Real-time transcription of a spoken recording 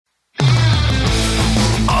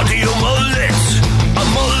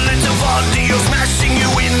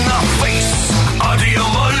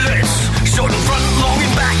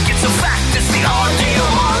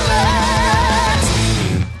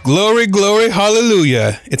Glory, glory,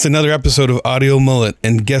 hallelujah. It's another episode of Audio Mullet.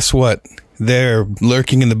 And guess what? There,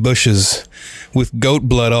 lurking in the bushes, with goat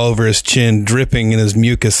blood all over his chin, dripping in his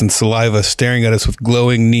mucus and saliva, staring at us with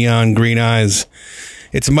glowing neon green eyes.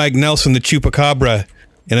 It's Mike Nelson, the chupacabra.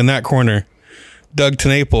 And in that corner, Doug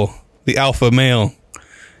Tenaple, the alpha male.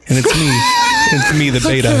 And it's me. It's me, the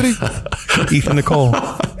beta. Ethan Nicole.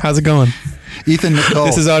 How's it going? Ethan Nicole.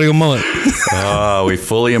 This is Audio Mullet. Oh, we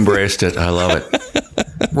fully embraced it. I love it.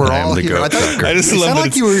 We're all here. I just it love sounded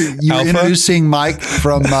like you were introducing Mike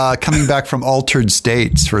from coming back from altered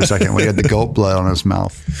states for a second when he had the goat blood on his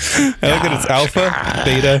mouth. I like that it's alpha,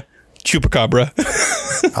 beta, chupacabra.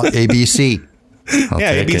 ABC.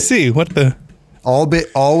 Yeah, ABC. It. What the?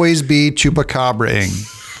 Always be chupacabra-ing.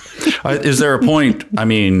 Is there a point? I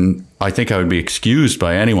mean, I think I would be excused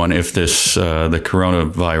by anyone if this the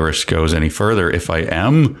coronavirus goes any further. If I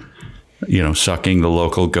am, sucking the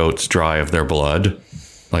local goats dry of their blood,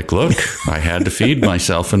 like, look, I had to feed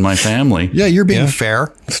myself and my family. Yeah, you're being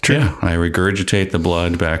fair. It's true. Yeah, I regurgitate the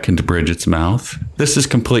blood back into Bridget's mouth. This is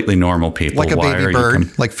completely normal, people. Like a baby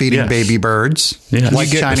bird, like feeding baby birds. Yes. Like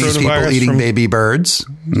Chinese people eating baby birds.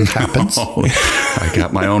 It happens. I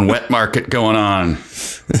got my own wet market going on.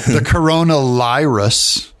 The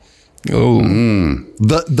coronavirus. Oh.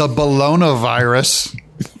 The Bologna virus.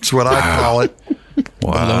 That's what I call it.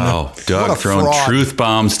 Wow. Doug throwing fraud. Truth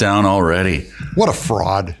bombs down already. What a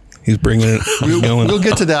fraud. He's bringing it. We'll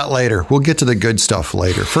get to that later. We'll get to the good stuff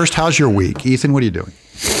later. First, how's your week? Ethan, what are you doing?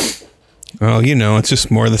 Oh, it's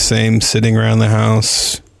just more of the same. Sitting around the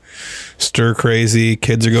house, stir crazy.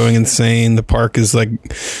 Kids are going insane. The park is like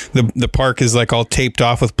the park is like all taped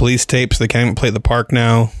off with police tapes. They can't even play at the park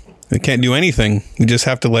now. They can't do anything. We just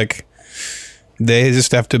have to they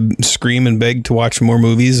just have to scream and beg to watch more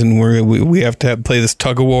movies, and we have to play this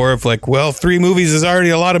tug of war of 3 movies is already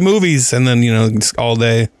a lot of movies, and then it's all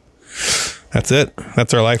day. That's it.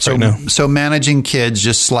 That's our life right now. So managing kids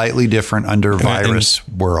just slightly different under virus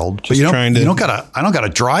world. But I don't gotta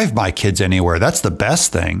drive my kids anywhere. That's the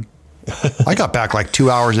best thing. I got back 2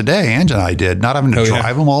 hours a day. Ange and I did, not having to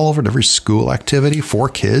drive them all over to every school activity. 4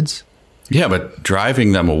 kids. Yeah, but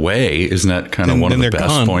driving them away, isn't that kind of one of the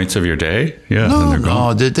best points of your day? Yeah, then they're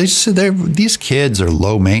gone. No, these kids are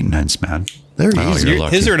low maintenance, man. They're easy.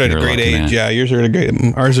 His are at a great age. Man. Yeah, yours are at a great.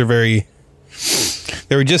 Ours are very.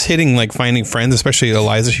 They were just hitting finding friends, especially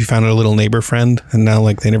Eliza. She found a little neighbor friend, and now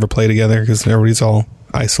they never play together because everybody's all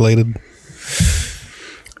isolated.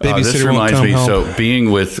 This reminds me. So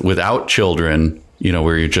being without children.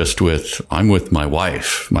 Where you're just I'm with my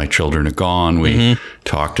wife. My children are gone. We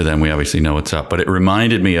talk to them. We obviously know what's up. But it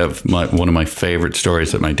reminded me of one of my favorite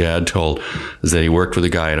stories that my dad told, is that he worked with a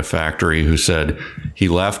guy at a factory who said he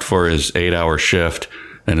left for his 8-hour shift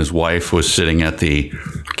and his wife was sitting at the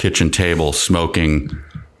kitchen table smoking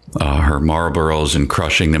her Marlboros and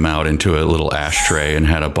crushing them out into a little ashtray and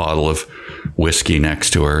had a bottle of whiskey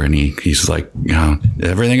next to her. And he's like,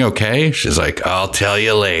 everything okay? She's like, I'll tell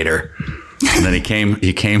you later. And then he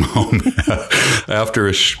came home after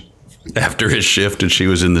his shift, and she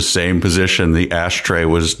was in the same position. The ashtray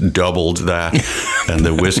was doubled that, and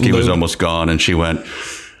the whiskey was almost gone. And she went,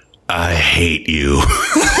 I hate you.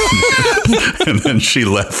 And then she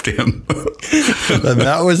left him. And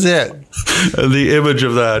that was it. And the image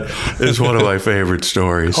of that is one of my favorite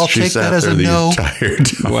stories. She take that as a no. Entire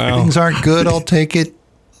time. Wow. Things aren't good. I'll take it.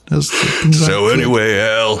 So anyway,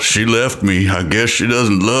 Al, she left me. I guess she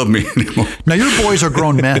doesn't love me anymore. Now, your boys are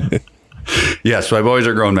grown men. Yes, my boys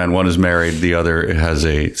are grown men. One is married. The other has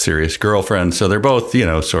a serious girlfriend. So they're both,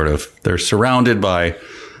 they're surrounded by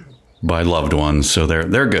loved ones. So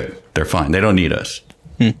they're good. They're fine. They don't need us.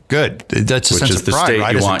 Good. That's a sense of pride, the state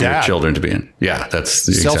right? you want your children to be in. Yeah, that's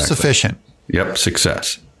self-sufficient. Exactly. Yep,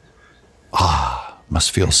 success.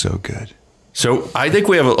 Must feel so good. So I think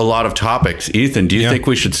we have a lot of topics. Ethan, do you think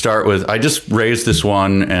we should start with, I just raised this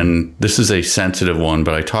one, and this is a sensitive one,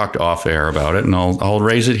 but I talked off air about it, and I'll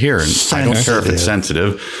raise it here. And I don't care if it's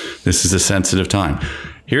sensitive. This is a sensitive time.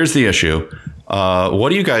 Here's the issue. What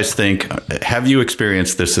do you guys think? Have you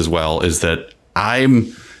experienced this as well? Is that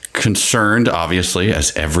I'm concerned, obviously,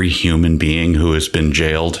 as every human being who has been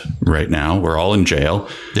jailed right now. We're all in jail.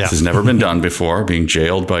 Yeah. This has never been done before, being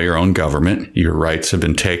jailed by your own government. Your rights have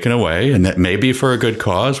been taken away, and that may be for a good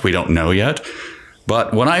cause. We don't know yet.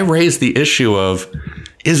 But when I raise the issue of,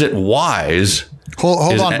 is it wise?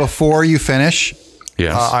 Hold on. Before you finish,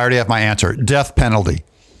 yes. I already have my answer. Death penalty.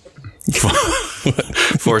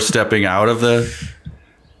 For stepping out of the...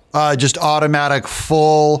 Just automatic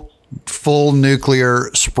full nuclear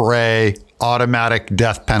spray, automatic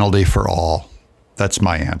death penalty for all. That's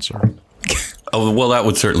my answer. Oh, well, that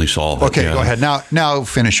would certainly solve it. Okay, go ahead. Now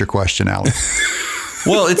finish your question, Alex.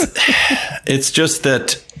 Well, it's just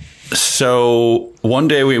that. So one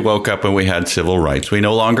day we woke up and we had civil rights. We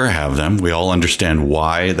no longer have them. We all understand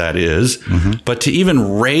why that is. Mm-hmm. But to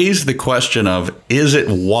even raise the question of, is it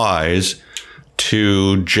wise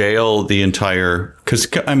to jail the entire, because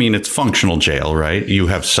I mean, it's functional jail, right? You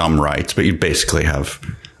have some rights, but you basically have,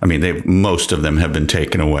 I mean, most of them have been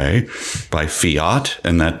taken away by fiat.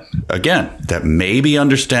 And that, again, that may be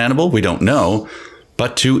understandable. We don't know.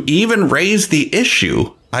 But to even raise the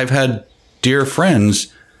issue, I've had dear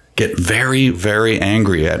friends get very, very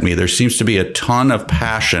angry at me. There seems to be a ton of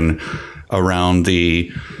passion around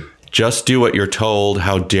the just do what you're told.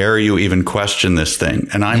 How dare you even question this thing?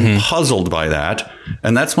 And I'm puzzled by that.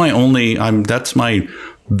 And that's that's my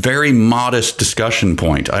very modest discussion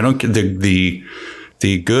point. I don't get the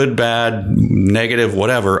good, bad, negative,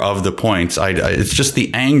 whatever of the points. It's just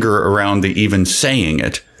the anger around the even saying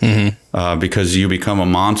it. Because you become a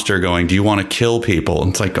monster going, do you want to kill people?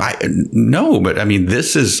 And it's like, no, but I mean,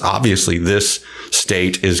 this is obviously this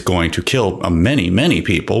state is going to kill many, many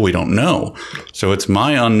people. We don't know. So it's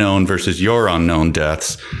my unknown versus your unknown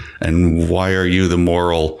deaths. And why are you the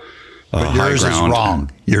moral high yours ground? Is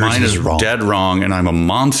wrong. Yours Mine is wrong. Dead wrong. And I'm a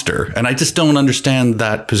monster. And I just don't understand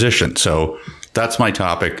that position. So that's my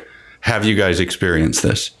topic. Have you guys experienced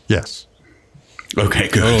this? Yes. Okay,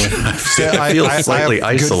 good. I feel slightly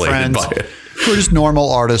isolated by it. Who are just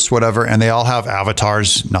normal artists, whatever, and they all have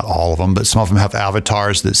avatars. Not all of them, but some of them have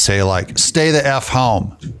avatars that say, like, stay the F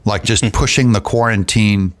home. Like just pushing the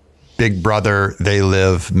quarantine, Big Brother, they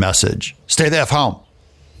live message. Stay the F home.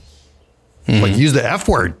 Like, use the F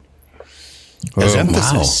word as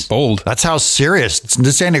emphasis. Wow. Bold. That's how serious.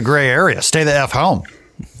 This ain't a gray area. Stay the F home.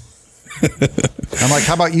 I'm like,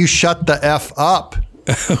 how about you shut the F up?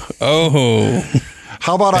 Oh.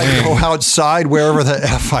 How about I go outside wherever the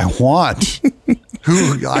F I want?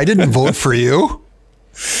 I didn't vote for you.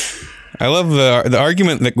 I love the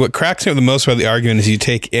argument. That what cracks me up the most about the argument is you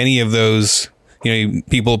take any of those,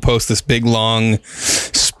 people post this big long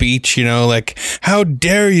speech, like, how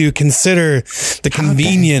dare you consider the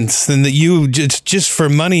convenience and that you just for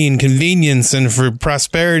money and convenience and for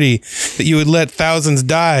prosperity that you would let thousands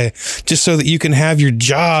die just so that you can have your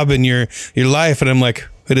job and your life. And I'm like,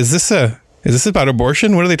 but is this about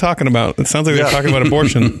abortion? What are they talking about? It sounds like they're talking about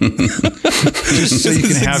abortion. Just so you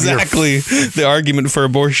can have exactly the argument for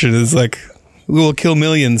abortion is like, we will kill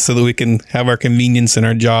millions so that we can have our convenience and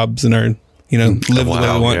our jobs and our live the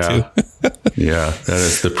way we want to. Yeah, that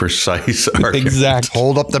is the precise argument. Exact.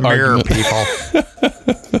 Hold up the mirror, people.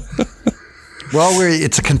 Well,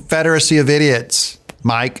 it's a confederacy of idiots,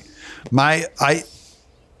 Mike. I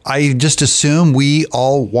just assume we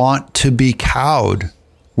all want to be cowed.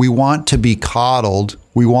 We want to be coddled.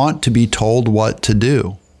 We want to be told what to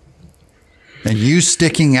do. And you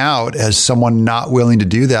sticking out as someone not willing to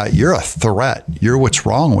do that, you're a threat. You're what's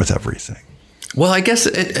wrong with everything. Well, I guess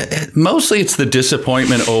mostly it's the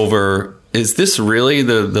disappointment over, is this really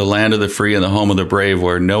the land of the free and the home of the brave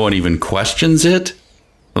where no one even questions it?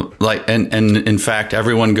 Like, and in fact,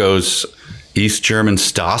 everyone goes East German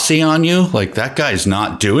Stasi on you. Like, that guy's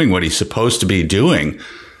not doing what he's supposed to be doing.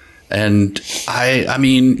 And I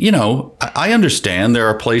mean, I understand there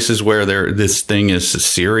are places where this thing is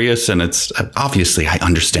serious, and it's obviously, I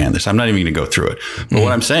understand this. I'm not even going to go through it. But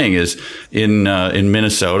what I'm saying is in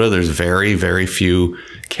Minnesota, there's very, very few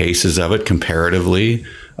cases of it comparatively.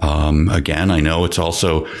 Again, I know it's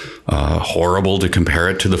also horrible to compare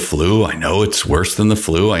it to the flu. I know it's worse than the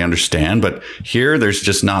flu. I understand. But here, there's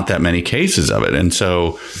just not that many cases of it. And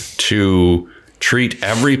so to treat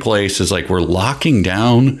every place as like we're locking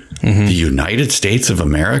down the United States of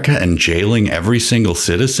America and jailing every single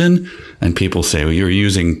citizen. And people say, well, you're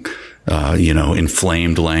using,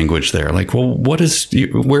 inflamed language there. Like, well,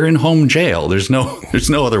 we're in home jail. There's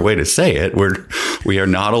no other way to say it. We are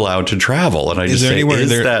not allowed to travel. And I just say,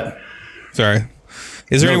 sorry.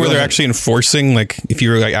 Is there anywhere they're actually enforcing, like, if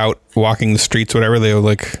you're like out walking the streets, whatever, they'll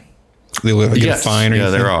get a fine or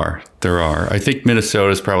anything? There are. I think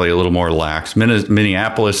Minnesota is probably a little more lax.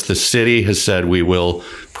 Minneapolis, the city, has said we will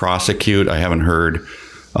prosecute. I haven't heard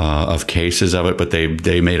of cases of it, but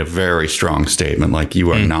they made a very strong statement, like, you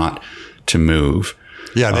are not to move.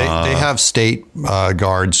 Yeah, they have state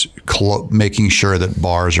guards making sure that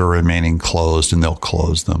bars are remaining closed, and they'll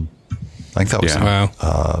close them. I think that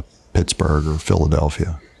was Pittsburgh or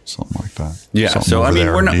Philadelphia, something like that. Yeah, so I mean,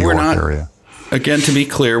 we're not area. Again, to be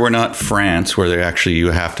clear, we're not France, where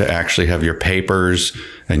you have to actually have your papers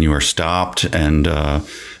and you are stopped. And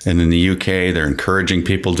in the UK, they're encouraging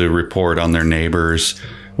people to report on their neighbors.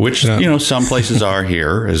 which, some places are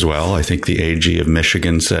here as well. I think the AG of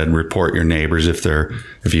Michigan said, report your neighbors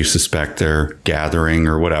if you suspect they're gathering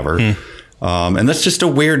or whatever. And that's just a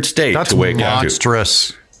weirred state to wake up to. That's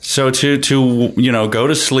monstrous. So to go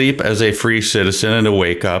to sleep as a free citizen and to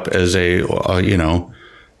wake up as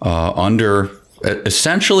under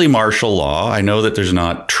essentially martial law. I know that there's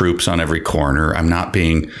not troops on every corner. I'm not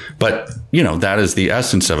being, but that is the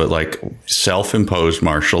essence of it. Like self-imposed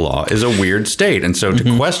martial law is a weird state. And so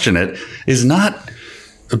to question it is not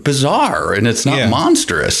bizarre and it's not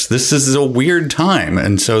monstrous. This is a weird time.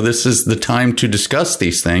 And so this is the time to discuss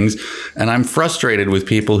these things. And I'm frustrated with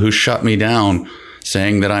people who shut me down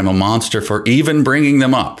saying that I'm a monster for even bringing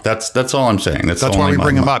them up. That's all I'm saying. That's why we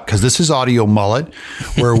bring them up, because this is Audio Mullet,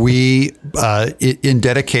 where we, in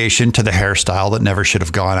dedication to the hairstyle that never should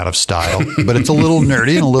have gone out of style, but it's a little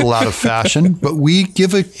nerdy and a little out of fashion, but we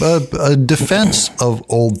give a defense of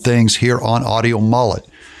old things here on Audio Mullet.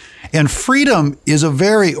 And freedom is a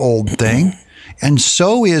very old thing. And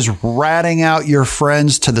so is ratting out your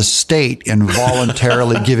friends to the state and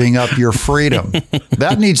voluntarily giving up your freedom.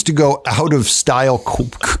 That needs to go out of style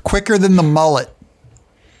quicker than the mullet.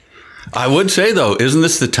 I would say, though, isn't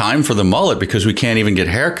this the time for the mullet? Because we can't even get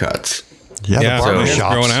haircuts. Yeah, the barber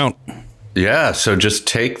shops. Growing out. Yeah, so just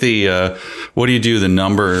take the, what do you do? The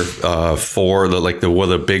number 4,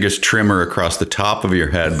 the biggest trimmer across the top of your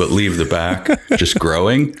head, but leave the back just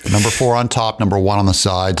growing. Number 4 on top, number 1 on the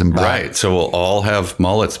sides and back. Right, so we'll all have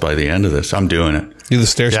mullets by the end of this. I'm doing it. Do the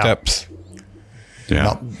stair steps.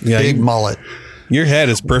 Yeah. Big mullet. Your head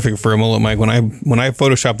is perfect for a mullet, Mike. When I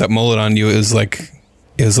photoshopped that mullet on you, it was like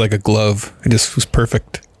a glove. It just was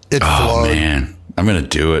perfect. It flowed. Man. I'm going to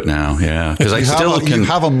do it now. Yeah. Because you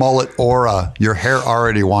have a mullet aura. Your hair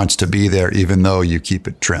already wants to be there, even though you keep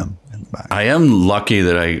it trim in the back. I am lucky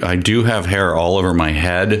that I do have hair all over my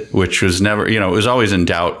head, which was never, it was always in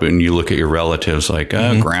doubt when you look at your relatives, like,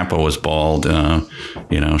 grandpa was bald. My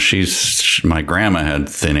grandma had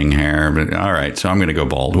thinning hair, but all right. So I'm going to go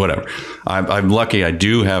bald, whatever. I'm lucky I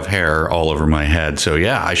do have hair all over my head. So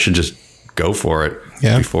yeah, I should just go for it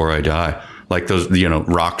before I die. Like those,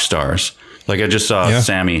 rock stars. Like I just saw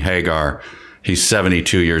Sammy Hagar. He's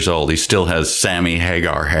 72 years old. He still has Sammy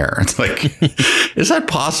Hagar hair. It's like, is that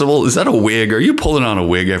possible? Is that a wig? Are you pulling on a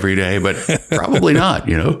wig every day? But probably not,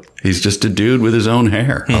 He's just a dude with his own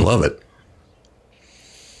hair. I love it.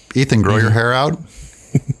 Ethan, grow your hair out.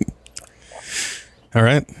 All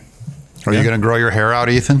right. Are you going to grow your hair out,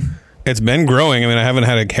 Ethan? It's been growing. I mean, I haven't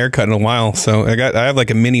had a haircut in a while. So I have like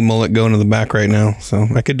a mini mullet going to the back right now. So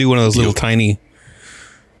I could do one of those little tiny...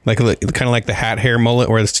 kind of like the hat hair mullet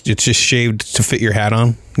where it's just shaved to fit your hat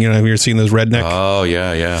on. Have you ever seen those redneck? Oh,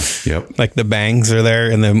 yeah. Yep. Like the bangs are there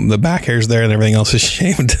and then the back hair's there and everything else is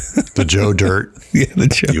shaved. The Joe Dirt. Yeah, the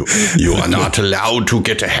Joe. You are not allowed to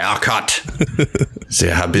get a haircut. They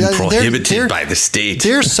have been prohibited by the state.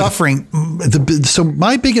 They're suffering. So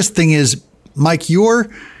my biggest thing is, Mike,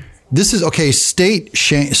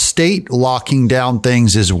 state locking down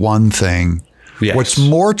things is one thing. Yes. What's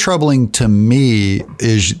more troubling to me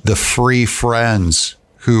is the free friends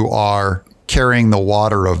who are carrying the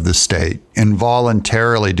water of the state and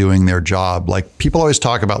voluntarily doing their job. Like people always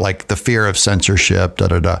talk about like the fear of censorship,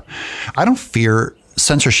 I don't fear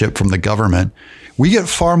censorship from the government. We get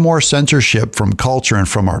far more censorship from culture and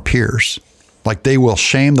from our peers. Like they will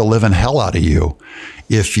shame the living hell out of you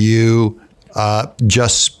if you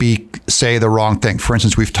just say the wrong thing. For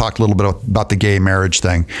instance, we've talked a little bit about the gay marriage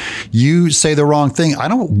thing. You say the wrong thing. I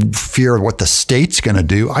don't fear what the state's going to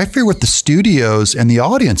do. I fear what the studios and the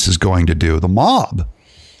audience is going to do. The mob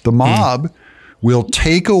will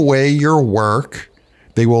take away your work.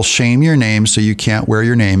 They will shame your name so you can't wear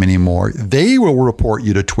your name anymore. They will report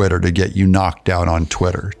you to Twitter to get you knocked down on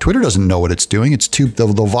Twitter. Twitter doesn't know what it's doing.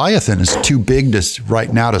 The Leviathan is too big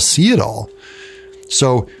right now to see it all.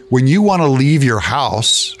 So when you want to leave your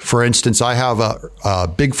house, for instance, I have a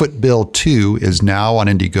Bigfoot Bill 2 is now on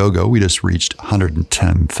Indiegogo. We just reached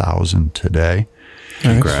 110,000 today.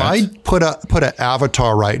 Congrats. If I put an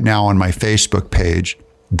avatar right now on my Facebook page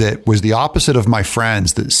that was the opposite of my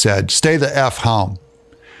friends that said, stay the F home.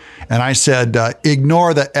 And I said,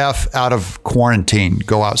 ignore the F out of quarantine,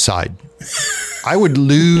 go outside. I would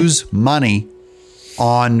lose money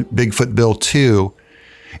on Bigfoot Bill 2.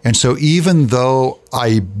 And so even though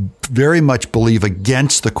I very much believe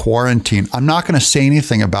against the quarantine, I'm not going to say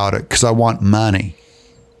anything about it because I want money.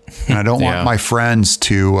 And I don't want my friends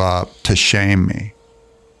to shame me.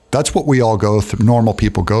 That's what we all go through. Normal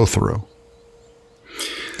people go through.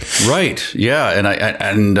 Right. Yeah.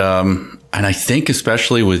 And I think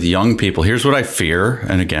especially with young people, here's what I fear.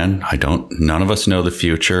 And again, none of us know the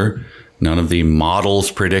future. None of the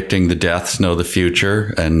models predicting the deaths know the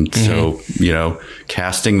future. And so,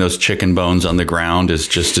 casting those chicken bones on the ground is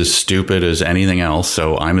just as stupid as anything else.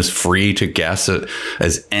 So I'm as free to guess it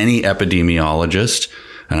as any epidemiologist.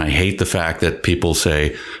 And I hate the fact that people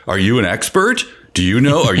say, are you an expert? Do you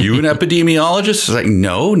know? Are you an epidemiologist? It's like,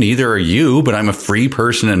 no, neither are you, but I'm a free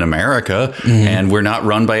person in America and we're not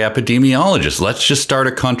run by epidemiologists. Let's just start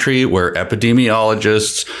a country where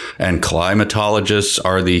epidemiologists and climatologists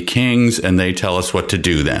are the kings and they tell us what to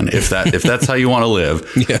do then. If that's how you want to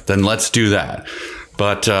live, then let's do that.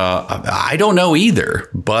 But I don't know either,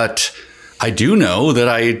 but I do know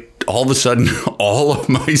that all of a sudden, all of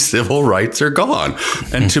my civil rights are gone.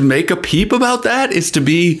 And to make a peep about that is to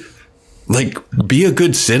be a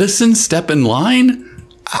good citizen, step in line.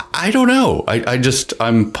 I don't know.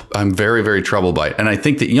 I'm very, very troubled by it. And I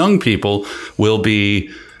think that young people will be,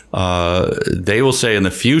 they will say in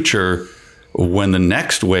the future, when the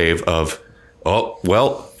next wave of,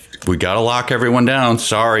 we got to lock everyone down.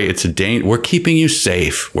 Sorry, it's a danger. We're keeping you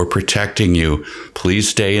safe. We're protecting you. Please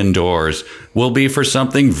stay indoors. Will be for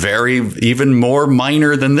something even more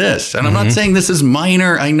minor than this. And I'm not saying this is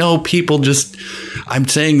minor. I know people I'm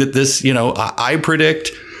saying that this, I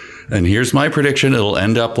predict, and here's my prediction. It'll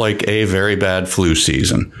end up like a very bad flu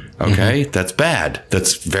season. Okay. That's bad.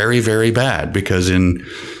 That's very, very bad because in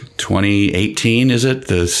 2018, is it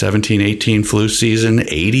the 17-18 flu season?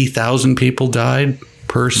 80,000 people died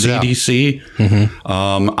per CDC.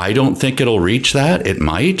 I don't think it'll reach that. It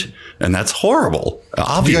might. And that's horrible.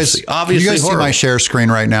 Obviously, can you guys see my share screen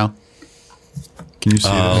right now? Can you see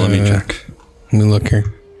that? Let me check. Let me look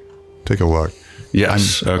here. Take a look.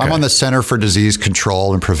 Yes. I'm on the Center for Disease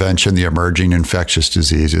Control and Prevention, the Emerging Infectious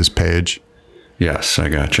Diseases page. Yes, I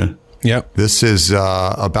gotcha. Yep. This is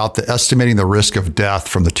about estimating the risk of death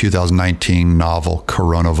from the 2019 novel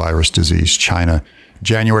coronavirus disease, China,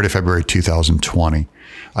 January to February 2020.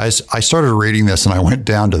 I started reading this and I went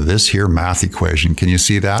down to this here math equation. Can you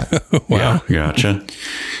see that? Wow. Yeah, gotcha.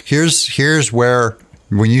 Here's where,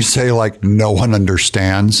 when you say no one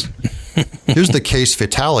understands, here's the case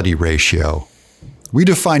fatality ratio. We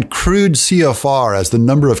define crude CFR as the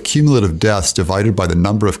number of cumulative deaths divided by the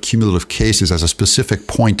number of cumulative cases as a specific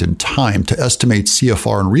point in time. To estimate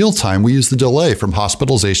CFR in real time, we use the delay from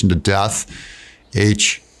hospitalization to death,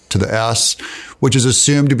 H to the S, which is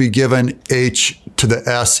assumed to be given H to the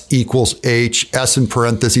S equals H, S in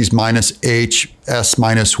parentheses minus H, S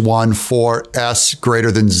minus 1 for S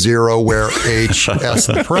greater than 0, where H, S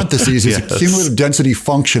in parentheses is a cumulative density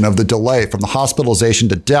function of the delay from the hospitalization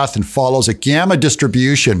to death and follows a gamma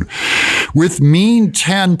distribution with mean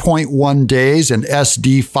 10.1 days and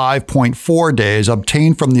SD 5.4 days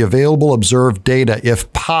obtained from the available observed data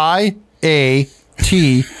if pi A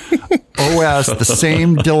T OS, the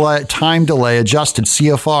same time delay adjusted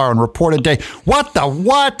CFR on reported day. What?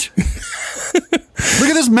 Look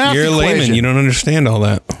at this math You're a equation. layman. You don't understand all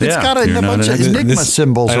that. It's got a bunch of enigma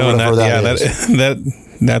symbols or whatever that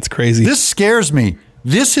is. That's crazy. This scares me.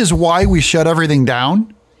 This is why we shut everything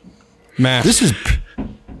down. Math. This is...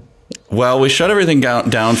 Well, we shut everything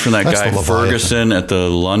down from that guy Ferguson at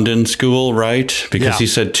the London school, right? Because he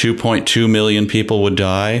said 2.2 million people would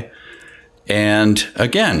die. And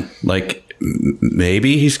again,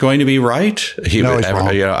 maybe he's going to be right. No, he's wrong.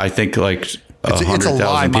 I think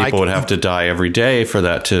 100,000 people would have to die every day for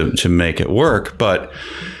that to make it work. But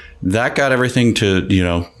that got everything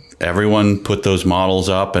to, everyone put those models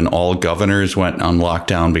up and all governors went on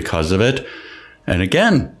lockdown because of it. And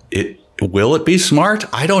again, will it be smart?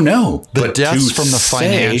 I don't know. The deaths from the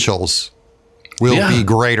financials will be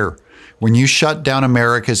greater. When you shut down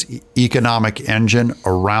America's economic engine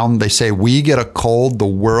they say we get a cold, the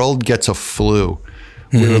world gets a flu.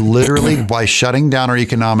 We're literally, by shutting down our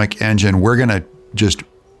economic engine, we're going to just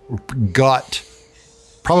gut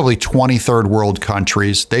probably 23rd world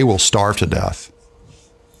countries. They will starve to death.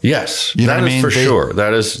 Yes, you know that what is I mean? For sure.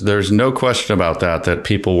 There's no question about that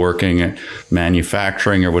people working in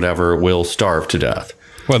manufacturing or whatever will starve to death.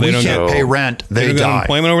 Well, they don't get pay rent. They die.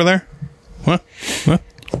 Unemployment over there? What?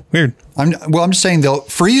 Weird. I'm just saying they'll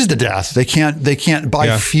freeze to death. They can't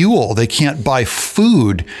buy fuel. They can't buy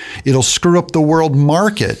food. It'll screw up the world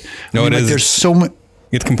market. No, it is. There's so much.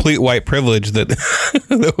 It's complete white privilege that,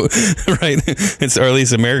 right? It's, or at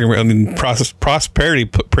least American, prosperity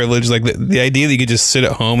privilege. Like the idea that you could just sit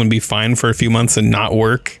at home and be fine for a few months and not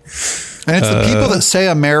work. And it's the people that say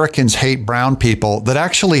Americans hate brown people that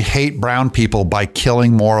actually hate brown people by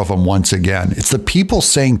killing more of them once again. It's the people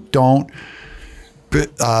saying don't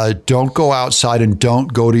go outside and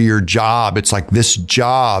don't go to your job. It's like this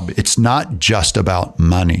job, it's not just about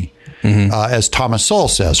money. as Thomas Sowell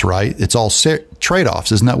says, right? It's all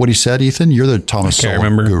trade-offs. Isn't that what he said, Ethan? You're the Thomas Sowell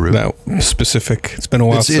remember guru. That specific. It's been a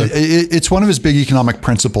while. It's one of his big economic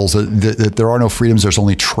principles that there are no freedoms. There's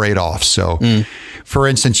only trade-offs. So, for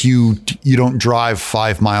instance, you don't drive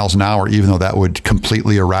 5 miles an hour, even though that would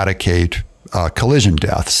completely eradicate collision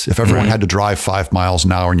deaths. If everyone had to drive 5 miles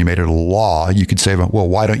an hour and you made it a law, you could say, well,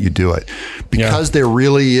 why don't you do it? Because there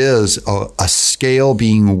really is a scale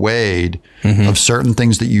being weighed of certain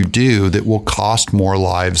things that you do that will cost more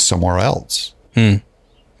lives somewhere else.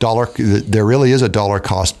 There really is a dollar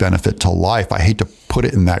cost benefit to life. I hate to put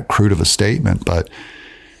it in that crude of a statement, but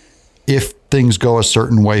if things go a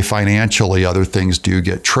certain way financially, other things do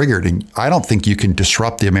get triggered. And I don't think you can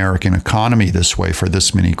disrupt the American economy this way for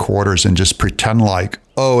this many quarters and just pretend like,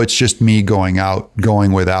 oh, it's just me going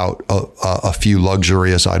without a few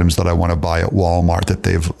luxurious items that I want to buy at Walmart that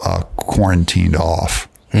they've quarantined off.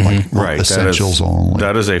 Like essentials only.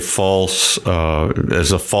 That is a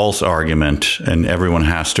false argument, and everyone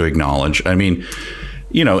has to acknowledge. I mean,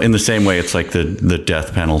 in the same way, it's like the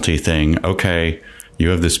death penalty thing. Okay, you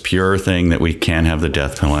have this pure thing that we can have the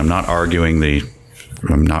death penalty. I'm not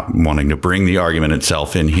wanting to bring the argument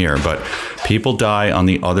itself in here, but people die on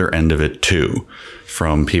the other end of it too.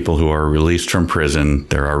 From people who are released from prison,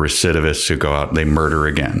 there are recidivists who go out and they murder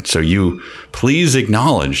again. So you please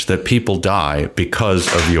acknowledge that people die because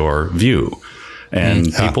of your view,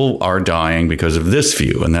 and people are dying because of this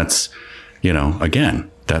view. And that's, again,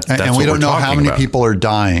 that's and we don't know how many people are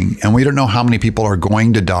dying, and we don't know how many people are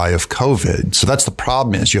going to die of COVID. So that's the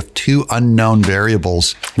problem: is you have two unknown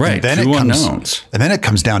variables, right? Two unknowns, and then it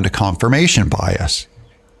comes down to confirmation bias.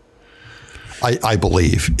 I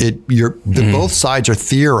believe both sides are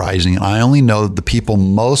theorizing. I only know the people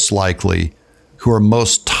most likely who are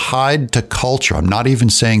most tied to culture. I'm not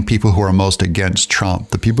even saying people who are most against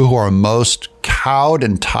Trump. The people who are most cowed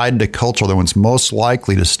and tied to culture are the ones most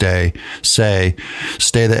likely to stay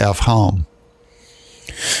the F home.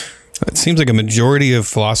 It seems like a majority of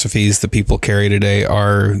philosophies that people carry today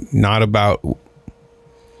are not about...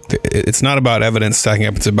 It's not about evidence stacking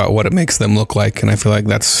up. It's about what it makes them look like. And I feel like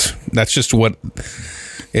that's just what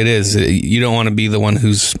it is. You don't want to be the one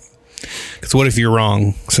who's... Because what if you're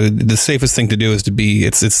wrong? So the safest thing to do is to be...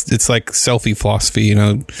 It's like selfie philosophy,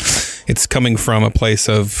 It's coming from a place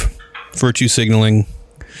of virtue signaling.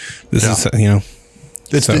 This is,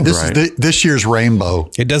 this year's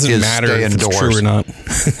rainbow. It doesn't matter if it's true or not.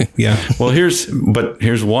 Yeah. Well,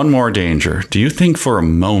 here's one more danger. Do you think for a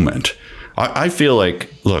moment... I feel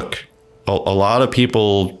like, look, a lot of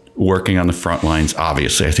people working on the front lines,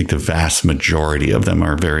 obviously, I think the vast majority of them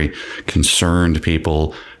are very concerned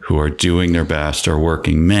people who are doing their best, are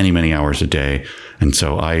working many, many hours a day. And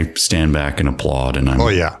so I stand back and applaud. And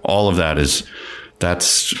all of that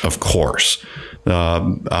that's of course.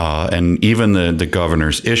 And even the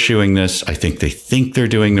governors issuing this, I think they think they're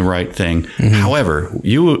doing the right thing. However,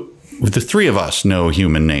 the three of us know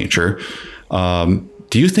human nature.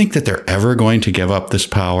 Do you think that they're ever going to give up this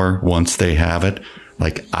power once they have it?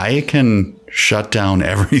 Like, I can shut down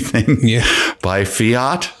everything by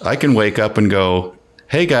fiat. I can wake up and go,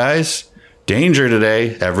 hey, guys, danger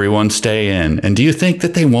today. Everyone stay in. And do you think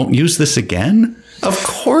that they won't use this again? Of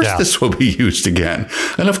course this will be used again.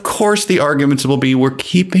 And of course the arguments will be, we're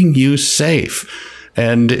keeping you safe.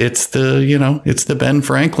 And it's the Ben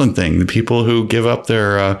Franklin thing. The people who give up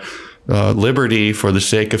their liberty for the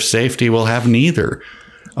sake of safety will have neither.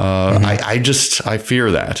 I fear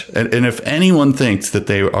that. And if anyone thinks that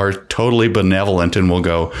they are totally benevolent and will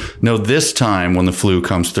go, no, this time when the flu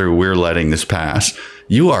comes through, we're letting this pass.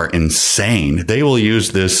 You are insane. They will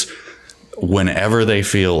use this whenever they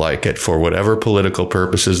feel like it for whatever political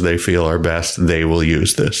purposes they feel are best. They will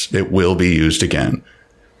use this. It will be used again.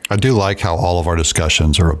 I do like how all of our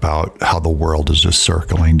discussions are about how the world is just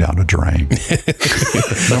circling down a drain.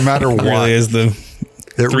 No matter what.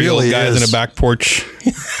 It really is three old guys in a back porch.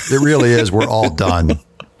 It really is. We're all done.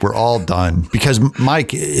 We're all done. Because,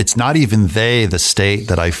 Mike, it's not even the state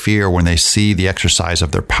that I fear when they see the exercise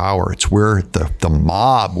of their power. It's we're the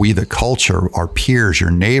mob, we the culture, our peers,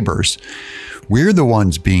 your neighbors. We're the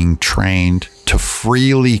ones being trained to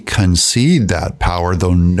freely concede that power,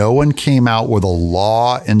 though no one came out with a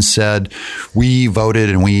law and said, we voted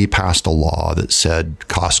and we passed a law that said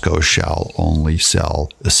Costco shall only sell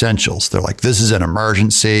essentials. They're like, this is an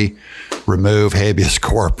emergency. Remove habeas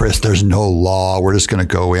corpus. There's no law. We're just going to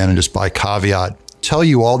go in and just by caveat tell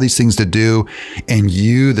you all these things to do. And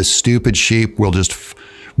you, the stupid sheep, will just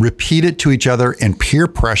repeat it to each other and peer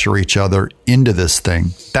pressure each other into this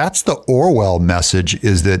thing. That's the Orwell message,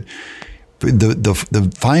 is that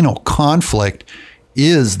the final conflict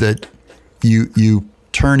is that you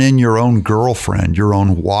turn in your own girlfriend, your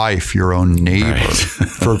own wife, your own neighbor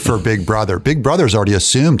for Big Brother. Big Brother's already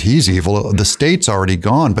assumed he's evil. The state's already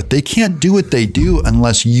gone, but they can't do what they do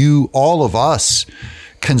unless all of us,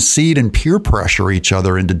 concede and peer pressure each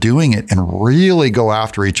other into doing it and really go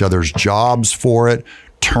after each other's jobs for it,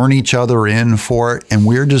 turn each other in for it. And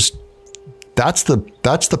that's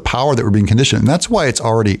the power that we're being conditioned. And that's why it's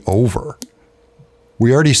already over.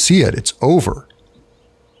 We already see it. It's over.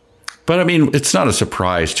 But I mean, it's not a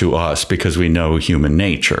surprise to us because we know human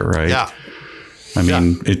nature, right? Yeah. I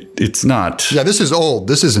mean, it's not. Yeah, this is old.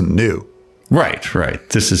 This isn't new. Right.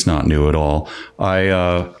 This is not new at all.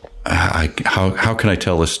 How can I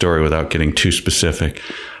tell this story without getting too specific?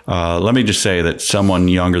 Let me just say that someone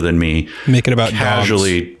younger than me make it about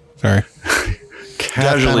casually. Dogs. Sorry.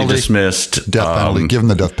 Casually dismissed. Death penalty. Give them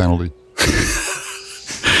the death penalty.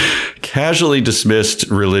 Casually dismissed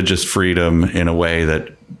religious freedom in a way that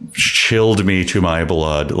chilled me to my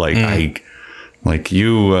blood. Well,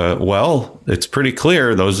 it's pretty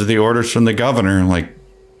clear. Those are the orders from the governor.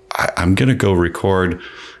 I'm going to go record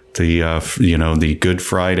the Good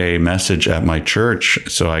Friday message at my church.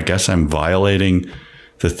 So I guess I'm violating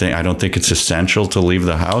the thing. I don't think it's essential to leave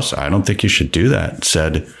the house. I don't think you should do that,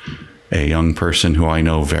 said a young person who I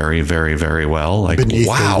know very, very, very well. Beneath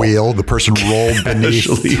the wheel, the person rolled beneath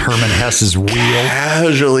Herman Hess's wheel.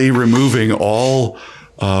 Casually removing all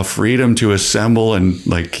freedom to assemble and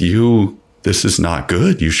this is not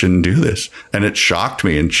good. You shouldn't do this. And it shocked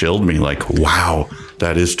me and chilled me wow,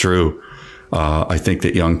 that is true. I think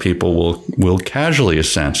that young people will casually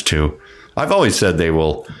assent to. I've always said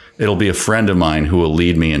it'll be a friend of mine who will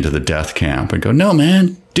lead me into the death camp and go, no,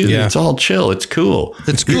 man, dude, it's all chill. It's cool.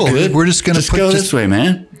 It's cool. We're just going to go this way,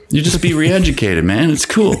 man. You just be re-educated, man. It's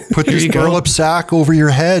cool. Put this burlap sack over your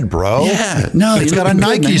head, bro. Yeah. No, it's got a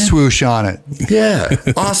Nike swoosh on it. Yeah.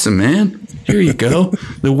 Awesome, man. Here you go.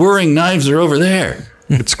 The whirring knives are over there.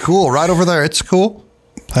 It's cool. Right over there. It's cool.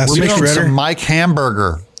 We're making some Mike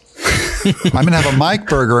hamburger. I'm going to have a Mike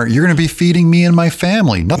burger. You're going to be feeding me and my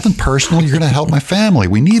family. Nothing personal. You're going to help my family.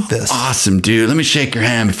 We need this. Awesome, dude. Let me shake your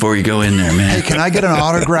hand before you go in there, man. Hey, can I get an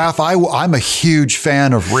autograph? I'm a huge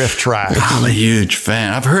fan of riff tracks. I'm a huge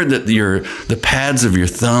fan. I've heard that the pads of your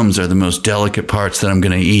thumbs are the most delicate parts that I'm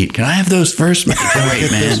going to eat. Can I have those first?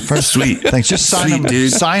 Great, man. Sweet. Thanks. Just sign them,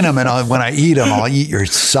 dude. Sign them, and when I eat them, I'll eat your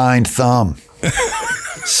signed thumb.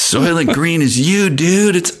 Soylent Green is you,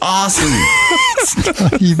 dude. It's awesome. It's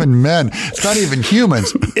not even men. It's not even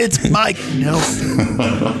humans. It's Mike Nelson.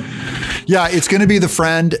 Yeah, it's going to be the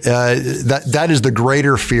friend. That is the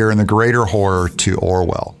greater fear and the greater horror to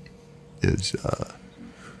Orwell.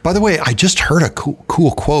 By the way, I just heard a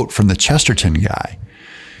cool quote from the Chesterton guy.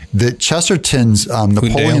 That Chesterton's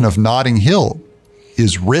Napoleon of Notting Hill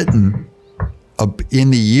is written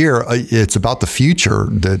in the year. It's about the future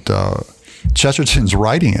that Chesterton's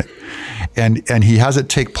writing it. And he has it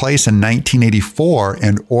take place in 1984.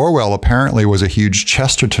 And Orwell apparently was a huge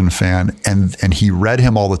Chesterton fan. And he read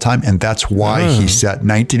him all the time. And that's why he set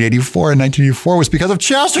 1984. And 1984 was because of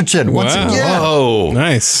Chesterton once again. Whoa.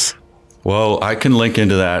 Nice. Well, I can link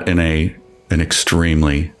into that in an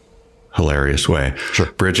extremely hilarious way. Sure.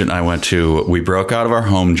 Bridget and I we broke out of our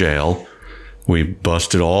home jail. We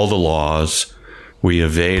busted all the laws. We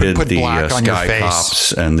evaded the sky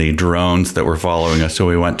cops and the drones that were following us. So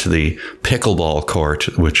we went to the pickleball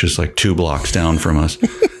court, which is 2 blocks down from us,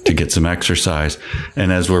 to get some exercise.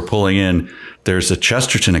 And as we're pulling in, there's a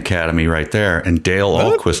Chesterton Academy right there. And Dale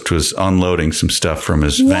Ahlquist was unloading some stuff from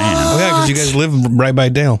his van. Oh, yeah, because you guys live right by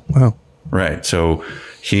Dale. Wow. Right. So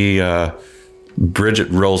Bridget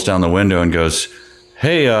rolls down the window and goes,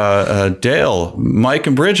 hey, Dale, Mike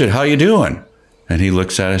and Bridget, how you doing? And he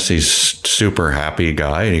looks at us. He's super happy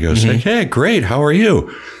guy. And he goes, hey, great. How are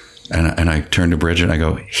you? And I turn to Bridget and I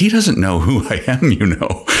go, he doesn't know who I am, you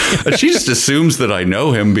know. She just assumes that I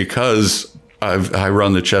know him because I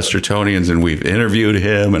run the Chestertonians and we've interviewed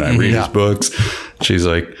him and I read his books. She's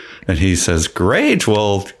like, and he says, great.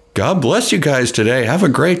 Well, God bless you guys today. Have a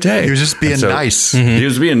great day. He was just being nice. He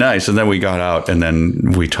was being nice. And then we got out and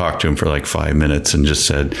then we talked to him for 5 minutes and just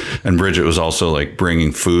said, and Bridget was also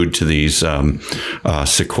bringing food to these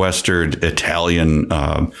sequestered Italian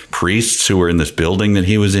priests who were in this building that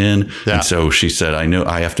he was in. Yeah. And so she said, I know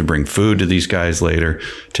I have to bring food to these guys later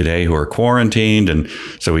today who are quarantined. And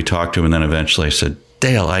so we talked to him and then eventually I said,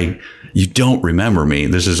 Dale, you don't remember me.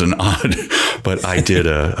 This is an odd, but I did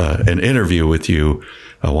an interview with you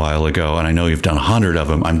a while ago, and I know you've done 100 of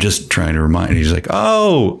them. I'm just trying to remind. He's like,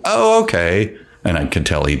 oh, okay. And I could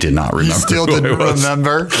tell he did not remember. He still didn't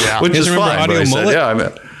remember. Yeah. Which is fine. But I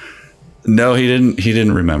said, no, he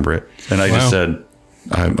didn't remember it. And I just said,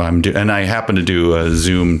 and I happened to do a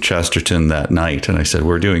Zoom Chesterton that night, and I said,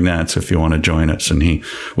 we're doing that, so if you want to join us. And he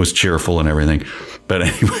was cheerful and everything. But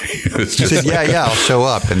anyway, it was just he said, yeah, I'll show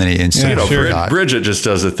up. And then he instantly forgot. Bridget just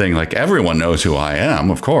does a thing like everyone knows who I am,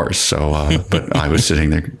 of course. So, but I was sitting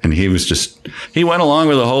there, and he went along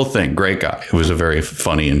with the whole thing. Great guy. It was a very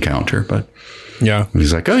funny encounter, but. Yeah.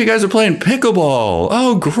 He's like, oh, you guys are playing pickleball.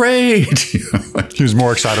 Oh, great. He was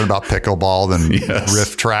more excited about pickleball than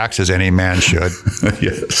riff tracks, as any man should.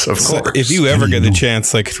 Yes, of course. If you ever get the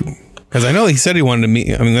chance, like, because I know he said he wanted to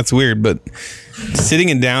meet, I mean, that's weird, but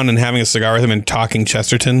sitting down and having a cigar with him and talking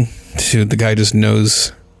Chesterton, dude, the guy just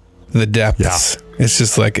knows the depths. Yeah. It's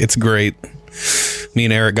just like, it's great. Me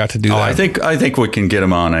and Eric got to do that. I think we can get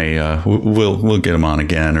him on we'll get him on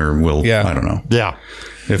again, or I don't know. Yeah.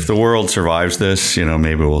 If the world survives this,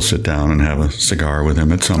 maybe we'll sit down and have a cigar with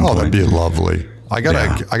him at some point. Oh, that'd be lovely. I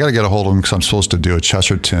gotta get a hold of him because I'm supposed to do a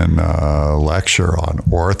Chesterton lecture on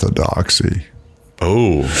orthodoxy.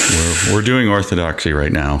 Oh, we're doing orthodoxy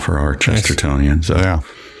right now for our Chestertonians. So. Yeah,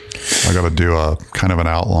 I got to do a kind of an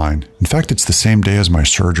outline. In fact, it's the same day as my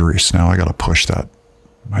surgery, so now I got to push that.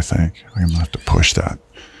 I think I'm gonna have to push that.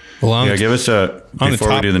 Well, give us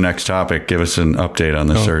before we do the next topic. Give us an update on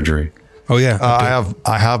the surgery. Oh yeah,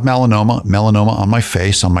 I have melanoma on my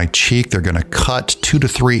face, on my cheek. They're going to cut 2 to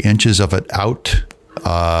 3 inches of it out.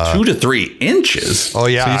 2 to 3 inches. Oh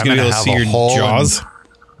yeah, so he's going to be able to see your jaws.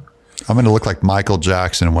 I'm going to look like Michael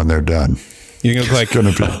Jackson when they're done. You're going to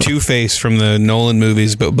look like Two-Face from the Nolan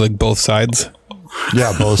movies, but like both sides.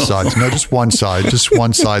 Yeah, both sides. No, just one side. Just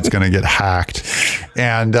one side's going to get hacked,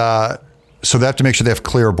 and so they have to make sure they have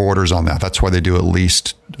clear borders on that. That's why they do at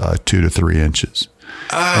least 2 to 3 inches.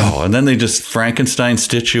 Oh, and then they just Frankenstein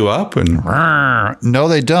stitch you up? And no,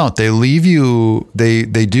 they don't. They leave you. They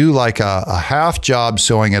do like a half job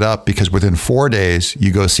sewing it up, because within 4 days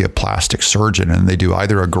you go see a plastic surgeon, and they do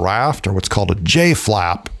either a graft or what's called a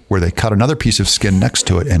J-flap, where they cut another piece of skin next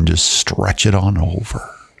to it and just stretch it on over.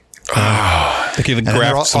 They give the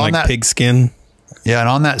graft some like pig skin. Yeah, and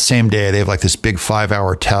on that same day, they have like this big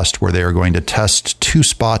 5-hour test where they are going to test 2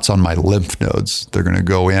 spots on my lymph nodes. They're going to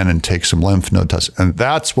go in and take some lymph node tests. And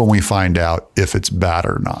that's when we find out if it's bad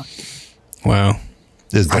or not. Wow.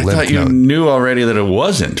 I thought you knew already that it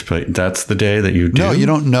wasn't, but that's the day that you do? No, you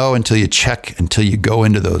don't know until you check, until you go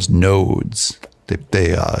into those nodes.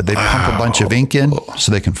 They pump a bunch of ink in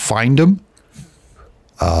so they can find them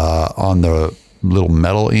on the little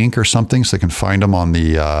metal ink or something, so they can find them on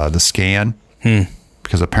the scan.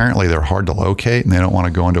 Because apparently they're hard to locate, and they don't want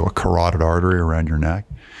to go into a carotid artery around your neck.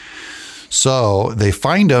 So they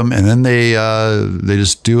find them, and then they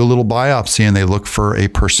just do a little biopsy, and they look for a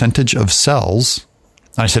percentage of cells.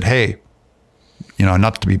 And I said, hey,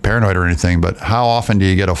 not to be paranoid or anything, but how often do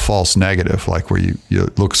you get a false negative, like where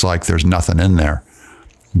it looks like there's nothing in there,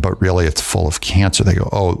 but really it's full of cancer? They go,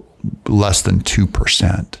 oh, less than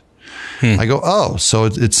 2%. I go, so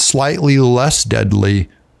it's slightly less deadly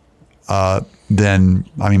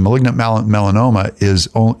malignant melanoma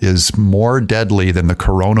is more deadly than the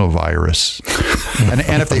coronavirus.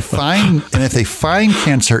 and if they find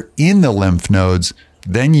cancer in the lymph nodes,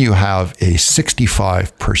 then you have a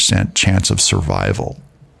 65% chance of survival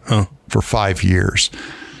for 5 years.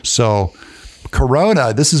 So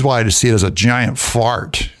corona, this is why I just see it as a giant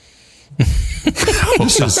fart.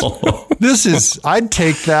 This is I'd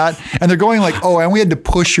take that. And they're going like, and we had to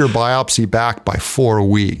push your biopsy back by 4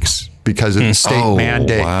 weeks because of the state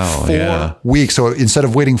mandate. Wow, 4 weeks. So instead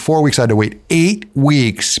of waiting 4 weeks, I had to wait 8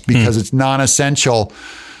 weeks because it's non-essential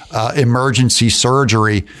emergency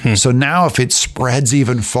surgery. So now if it spreads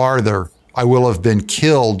even farther, I will have been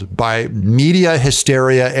killed by media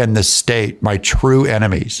hysteria and the state, my true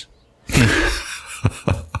enemies.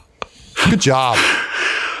 Good job.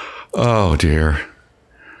 Oh, dear.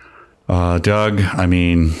 Doug, I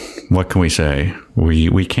mean, what can we say?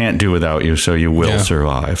 We can't do without you, so you will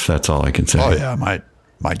survive. That's all I can say. Oh, yeah.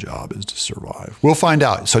 My job is to survive. We'll find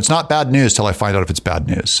out. So it's not bad news till I find out if it's bad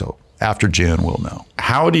news. So after June, we'll know.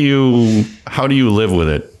 How do you live with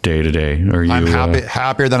it day to day? I'm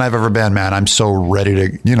happier than I've ever been, man. I'm so ready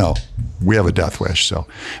to, we have a death wish. So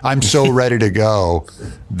I'm so ready to go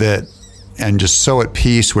and just so at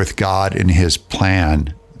peace with God and his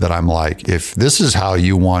plan that I'm like, if this is how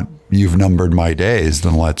you've numbered my days,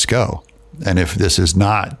 then let's go. And if this is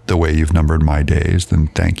not the way you've numbered my days, then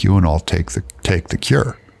thank you, and I'll take the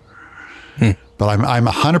cure. But I'm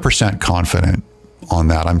 100% confident on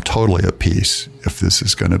that. I'm totally at peace if this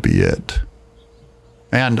is going to be it.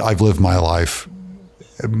 And I've lived my life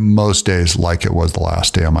most days like it was the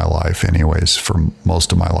last day of my life anyways. For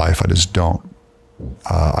most of my life,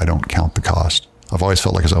 I don't count the cost. I've always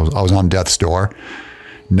felt like I was on death's door.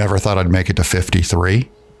 Never thought I'd make it to 53.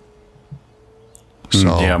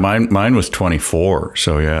 So yeah, mine was 24.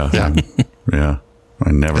 So yeah. Yeah. I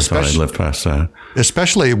never thought I'd live past that.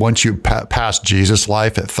 Especially once you pass Jesus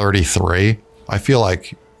life at 33, I feel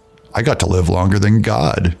like I got to live longer than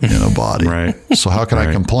God in a body. Right. So how can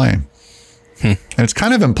I complain? And it's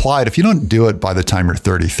kind of implied if you don't do it by the time you're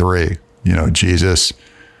 33, Jesus,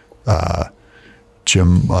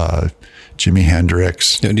 Jimi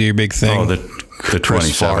Hendrix. Don't do your big thing. Oh, the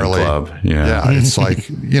 27 Club. Yeah. It's like, if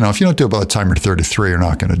you don't do it by the time you're 33, you're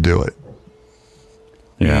not going to do it.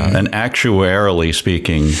 Yeah. And actuarially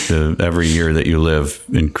speaking, every year that you live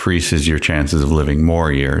increases your chances of living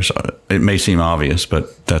more years. It may seem obvious,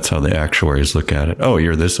 but that's how the actuaries look at it. Oh,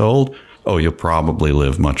 you're this old? Oh, you'll probably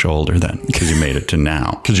live much older then because you made it to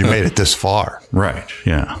now. Because you made it this far. Right.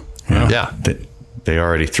 Yeah. They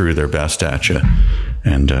already threw their best at you,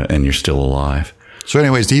 and you're still alive. So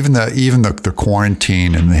anyways, even the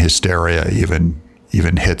quarantine and the hysteria even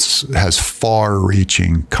has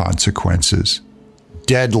far-reaching consequences.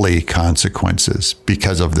 Deadly consequences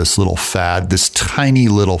because of this little fad, this tiny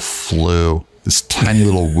little flu, this tiny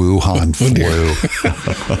little Wuhan flu.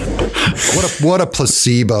 What a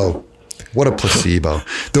placebo. What a placebo.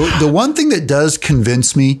 The one thing that does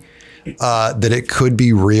convince me that it could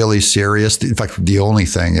be really serious, in fact, the only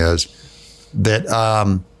thing is that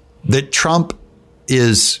that Trump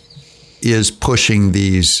is pushing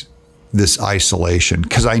this isolation,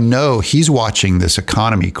 because I know he's watching this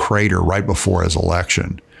economy crater right before his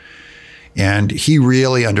election. And he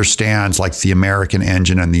really understands like the American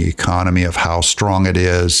engine and the economy of how strong it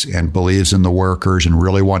is, and believes in the workers and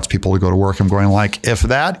really wants people to go to work. I'm going like, if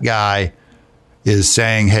that guy is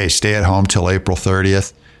saying, hey, stay at home till April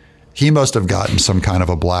 30th, he must have gotten some kind of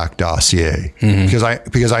a black dossier,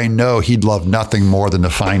 because I know he'd love nothing more than to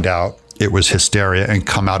find out it was hysteria and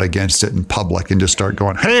come out against it in public and just start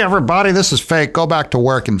going, hey, everybody, this is fake. Go back to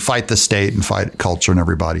work and fight the state and fight culture and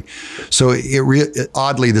everybody. So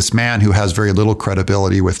oddly, this man who has very little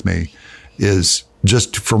credibility with me is,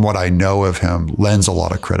 just from what I know of him, lends a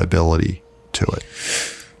lot of credibility to it.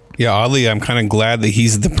 Yeah, oddly, I'm kind of glad that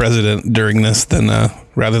he's the president during this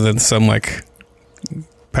rather than some like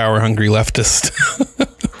power-hungry leftist.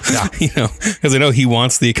 Yeah. Because I know he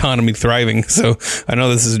wants the economy thriving, so I know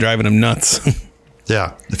this is driving him nuts.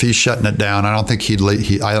 Yeah, if he's shutting it down, I don't think he'd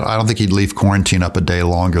leave quarantine up a day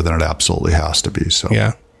longer than it absolutely has to be. So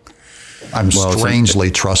yeah, I'm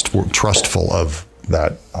strangely trustful of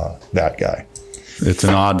that guy. It's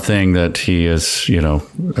an odd thing that he is,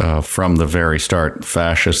 from the very start,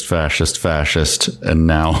 fascist, and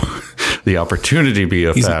now the opportunity to be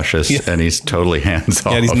a fascist, and he's totally hands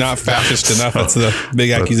off. Yeah, he's not fascist enough. That's the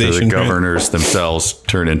big accusation. The governors themselves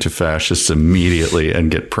turn into fascists immediately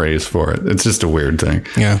and get praise for it. It's just a weird thing.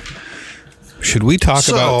 Yeah. Should we talk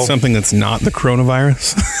about something that's not the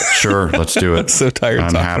coronavirus? Sure, let's do it. I'm so tired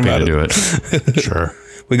I'm talking happy about to do it. Sure.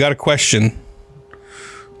 We got a question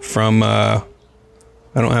from...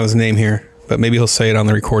 I don't have his name here, but maybe he'll say it on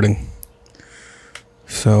the recording.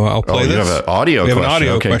 So I'll play this. You have an audio question. An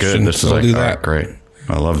audio question. Good. This is like, all right, great.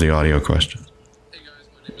 I love the audio question.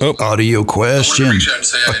 Audio question.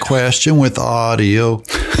 A question with audio.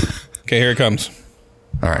 Okay, here it comes.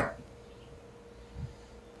 All right.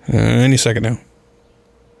 Any second now.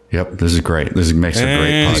 Yep, this is great. This makes a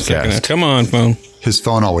great podcast. Come on, phone. His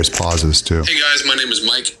phone always pauses, too. Hey, guys, my name is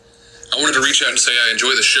Mike. I wanted to reach out and say I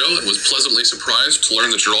enjoy the show and was pleasantly surprised to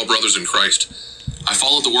learn that you're all brothers in Christ. I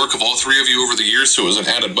followed the work of all three of you over the years, so it was an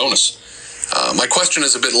added bonus. My question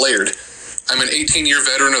is a bit layered. I'm an 18-year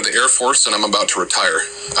veteran of the Air Force, and I'm about to retire.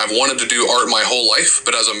 I've wanted to do art my whole life,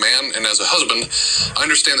 but as a man and as a husband, I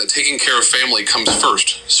understand that taking care of family comes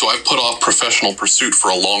first, so I've put off professional pursuit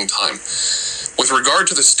for a long time. With regard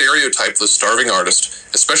to the stereotype of the starving artist,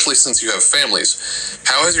 especially since you have families,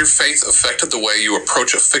 how has your faith affected the way you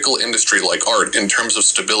approach a fickle industry like art in terms of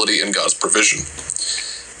stability and God's provision?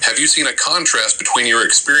 Have you seen a contrast between your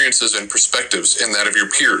experiences and perspectives in that of your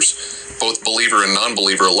peers, both believer and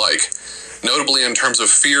non-believer alike, notably in terms of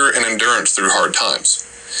fear and endurance through hard times?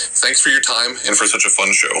 Thanks for your time and for such a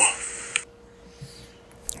fun show.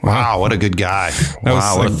 Wow, what a good guy.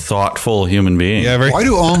 Wow, what a thoughtful human being. Yeah, why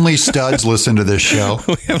do only studs listen to this show?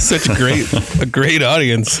 We have such a great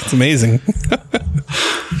audience. It's amazing.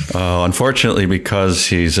 Unfortunately, because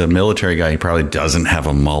he's a military guy, he probably doesn't have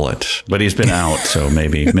a mullet. But he's been out, so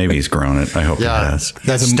maybe he's grown it. I hope he has.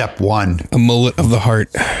 That's step one. A mullet of the heart.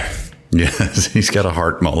 Yes, he's got a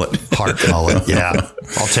heart mullet. Heart mullet, yeah.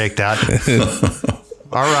 I'll take that.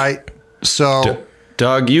 All right, so...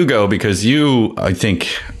 Doug, you go, because you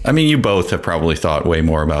both have probably thought way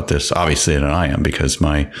more about this, obviously, than I am, because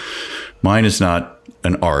mine is not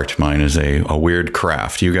an art. Mine is a weird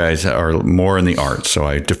craft. You guys are more in the art, so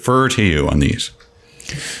I defer to you on these.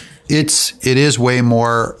 It is way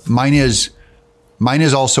more. Mine is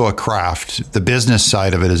also a craft. The business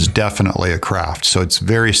side of it is definitely a craft. So it's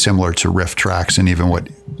very similar to Riff Tracks and even what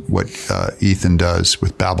Ethan does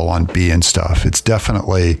with Babylon Bee and stuff. It's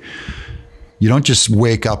definitely, you don't just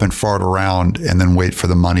wake up and fart around and then wait for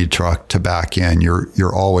the money truck to back in.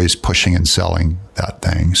 You're always pushing and selling that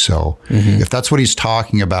thing. So if that's what he's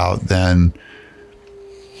talking about, then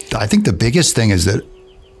I think the biggest thing is that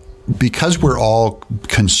because we're all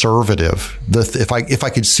conservative, if I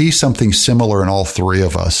could see something similar in all three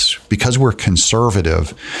of us, because we're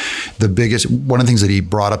conservative, one of the things that he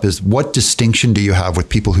brought up is, what distinction do you have with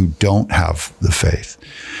people who don't have the faith?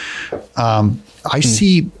 I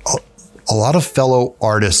see a lot of fellow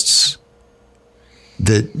artists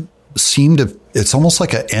that seem to, it's almost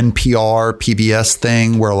like a NPR, PBS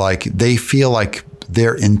thing where like they feel like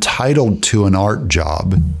they're entitled to an art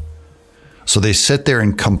job. So they sit there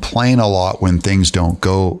and complain a lot when things don't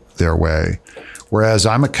go their way. Whereas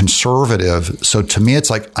I'm a conservative. So to me, it's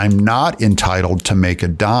like I'm not entitled to make a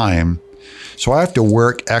dime. So I have to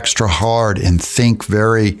work extra hard and think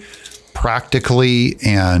very practically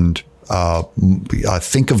and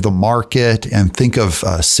think of the market and think of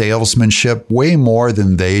salesmanship way more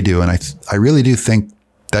than they do. And I really do think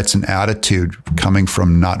that's an attitude coming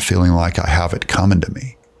from not feeling like I have it coming to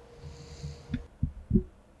me.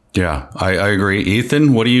 Yeah, I agree.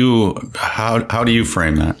 Ethan, how do you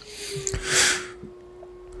frame that?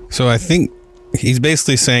 So I think he's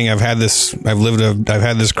basically saying I've had this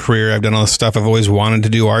career, I've done all this stuff, I've always wanted to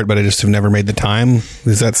do art, but I just have never made the time.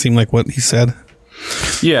 Does that seem like what he said?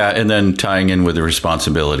 Yeah, and then tying in with the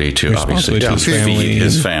responsibility to obviously feed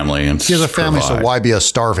his family. And he has a family, so why be a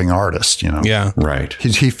starving artist, you know? Yeah. Right.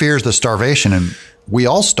 He fears the starvation, and we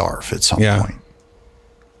all starve at some point.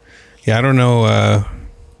 Yeah, I don't know.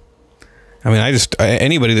 I mean,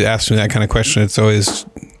 anybody that asks me that kind of question, it's always,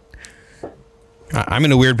 I'm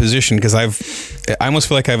in a weird position because I almost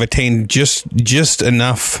feel like I've attained just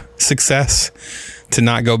enough success to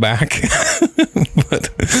not go back. But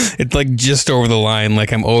it's like just over the line.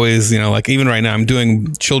 Like I'm always, like even right now I'm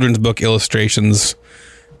doing children's book illustrations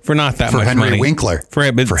for not that much money. For Henry Winkler.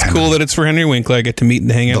 It's cool that it's for Henry Winkler. I get to meet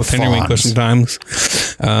and hang out with Henry Winkler sometimes.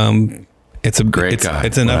 It's a great guy.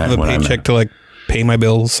 It's enough of a paycheck to like pay my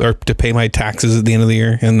bills or to pay my taxes at the end of the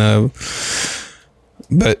year. And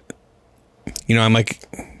but I'm like,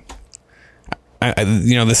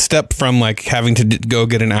 the step from like having to go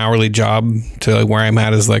get an hourly job to like where I'm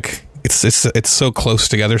at is like it's so close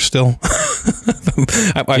together still.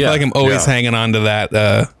 I feel like I'm always hanging on to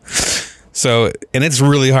that. So, and it's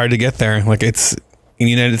really hard to get there. Like it's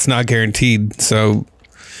not guaranteed. So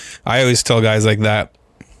I always tell guys like that,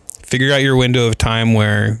 figure out your window of time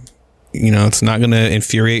where, it's not going to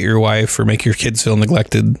infuriate your wife or make your kids feel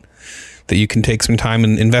neglected, that you can take some time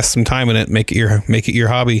and invest some time in it, make it your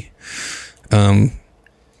hobby. But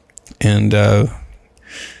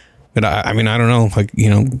I mean, I don't know, like,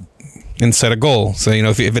 and set a goal. So,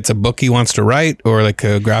 if it's a book he wants to write or like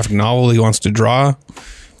a graphic novel he wants to draw,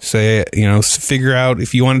 say, figure out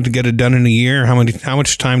if you wanted to get it done in a year, how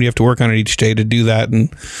much time do you have to work on it each day to do that,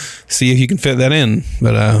 and see if you can fit that in.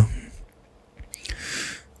 But,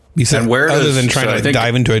 other than trying to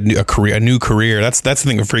dive into a new career, that's the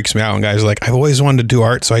thing that freaks me out when guys are like, I've always wanted to do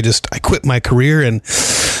art, so I quit my career, and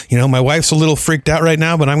my wife's a little freaked out right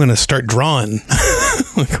now, but I'm going to start drawing.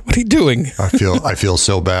 Like, what are you doing? I feel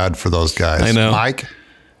so bad for those guys. I know. Mike,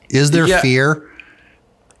 is there fear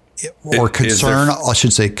or concern? I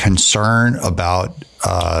should say concern about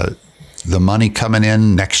the money coming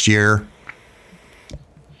in next year.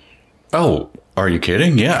 Oh, are you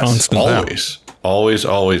kidding? Yes, Constant.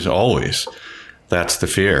 Always. That's the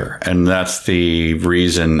fear. And that's the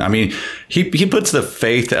reason. I mean, he puts the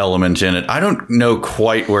faith element in it. I don't know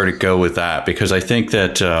quite where to go with that, because I think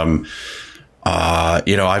that,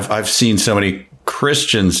 I've seen so many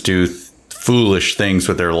Christians do foolish things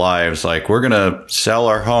with their lives. Like, we're going to sell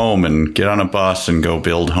our home and get on a bus and go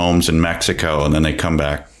build homes in Mexico. And then they come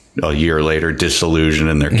back a year later disillusioned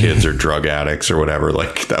and their kids are drug addicts or whatever.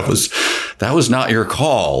 Like, that was not your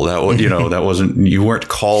call. That was, that wasn't, you weren't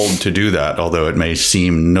called to do that, although it may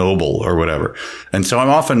seem noble or whatever. And so I'm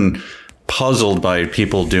often puzzled by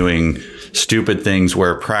people doing stupid things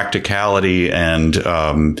where practicality and,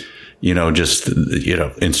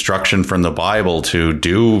 instruction from the Bible to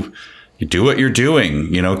do what you're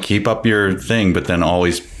doing, keep up your thing, but then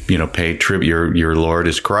always, pay tribute. Your Lord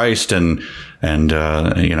is Christ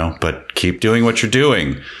but keep doing what you're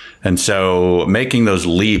doing. And so making those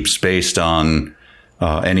leaps based on,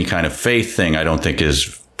 any kind of faith thing, I don't think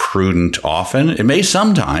is prudent often. It may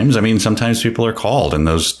sometimes. I mean, sometimes people are called, and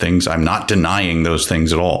those things, I'm not denying those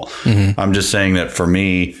things at all. I'm just saying that for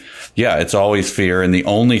me, yeah, it's always fear. And the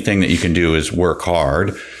only thing that you can do is work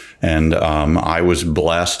hard. And I was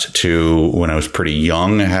blessed to, when I was pretty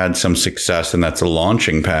young, had some success, and that's a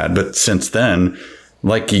launching pad. But since then,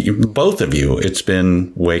 like both of you, it's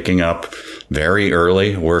been waking up very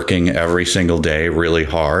early, working every single day really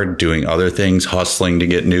hard, doing other things, hustling to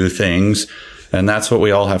get new things. And that's what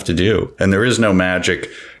we all have to do. And there is no magic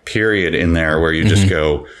period in there where you just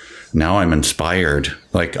go, now I'm inspired.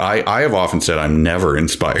 Like I have often said, I'm never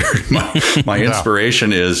inspired. My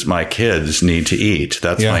inspiration is my kids need to eat.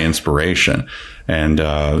 That's my inspiration. And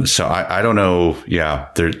so I don't know. Yeah,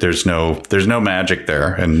 there's no magic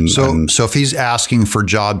there. And so if he's asking for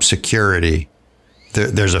job security,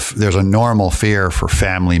 there's a normal fear for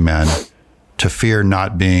family men to fear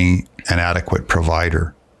not being an adequate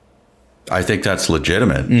provider. I think that's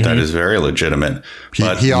legitimate. That is very legitimate.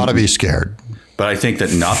 He ought to be scared. But I think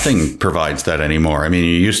that nothing provides that anymore. I mean,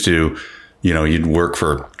 you used to, you'd work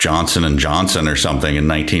for Johnson & Johnson or something in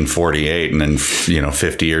 1948, and then,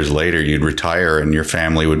 50 years later, you'd retire and your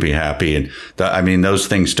family would be happy. And I mean, those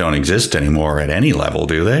things don't exist anymore at any level,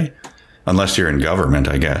 do they? Unless you're in government,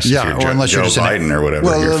 I guess. Yeah, or unless you're just Biden or whatever.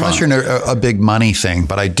 Well, unless you're in a big money thing.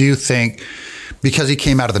 But I do think, because he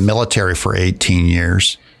came out of the military for 18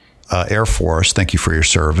 years, Air Force, thank you for your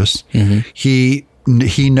service, he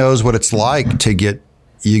knows what it's like to get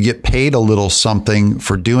paid a little something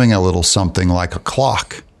for doing a little something, like a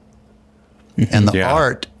clock. And the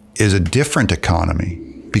art is a different economy,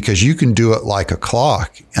 because you can do it like a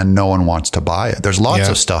clock and no one wants to buy it. There's lots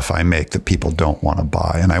of stuff I make that people don't want to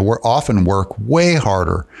buy. And I often work way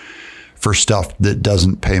harder for stuff that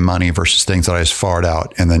doesn't pay money versus things that I just fart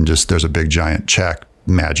out, and then just there's a big giant check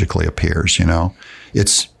magically appears,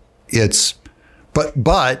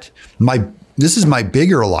 But this is my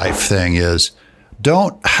bigger life thing is,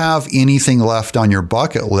 don't have anything left on your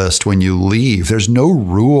bucket list when you leave. There's no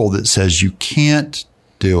rule that says you can't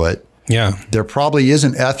do it. Yeah. There probably is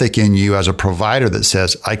an ethic in you as a provider that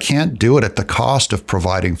says, I can't do it at the cost of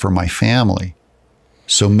providing for my family.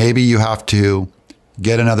 So maybe you have to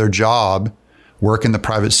get another job, work in the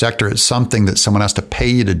private sector at something that someone has to pay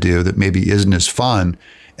you to do that maybe isn't as fun,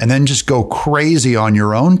 and then just go crazy on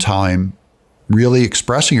your own time, really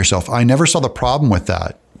expressing yourself. I never saw the problem with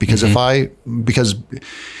that, because if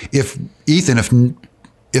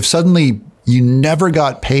suddenly you never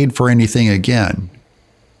got paid for anything again,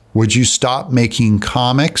 would you stop making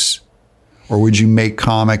comics, or would you make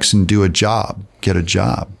comics and get a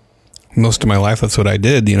job? Most of my life, that's what I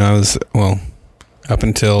did. I was, up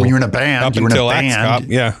until when you were in a band, up until Axe-Cop,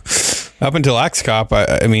 up until Axe-Cop,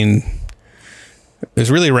 I mean, it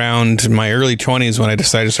was really around my early 20s when I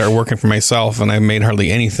decided to start working for myself, and I made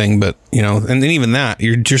hardly anything. But and then even that,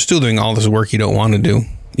 you're still doing all this work you don't want to do.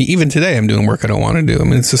 Even today, I'm doing work I don't want to do. I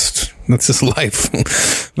mean, that's just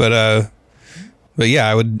life. But yeah,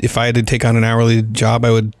 I would, if I had to take on an hourly job,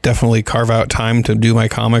 I would definitely carve out time to do my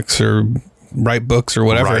comics or write books or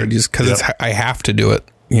whatever, just because I have to do it.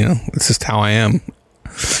 It's just how I am.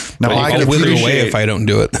 No, I'll wither away if I don't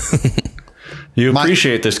do it. You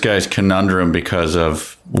appreciate this guy's conundrum because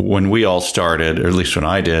of when we all started, or at least when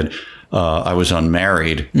I did, I was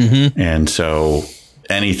unmarried. And so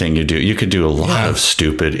anything you could do a lot of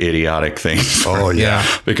stupid, idiotic things.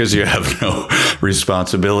 Because you have no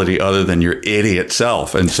responsibility other than your idiot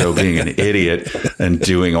self. And so being an idiot and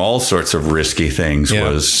doing all sorts of risky things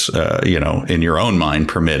was, in your own mind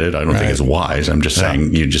permitted. I don't think it's wise. I'm just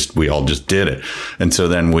saying we all just did it. And so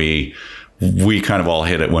then we kind of all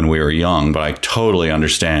hit it when we were young, but I totally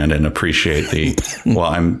understand and appreciate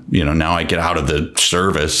now I get out of the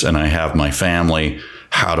service and I have my family.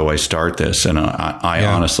 How do I start this? And I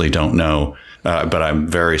honestly don't know, but I'm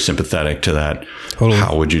very sympathetic to that. Totally.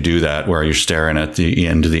 How would you do that where you're staring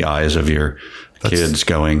into the eyes of your kids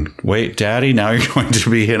going, wait, Daddy, now you're going to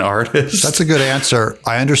be an artist? That's a good answer.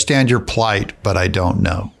 I understand your plight, but I don't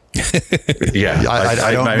know. I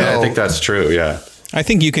don't know. I think that's true. Yeah. I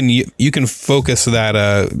think you can focus that,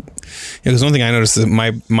 because one thing I noticed is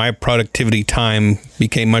that my productivity time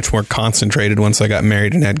became much more concentrated once I got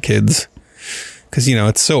married and had kids. Because,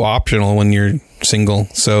 it's so optional when you're single.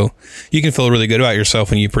 So you can feel really good about yourself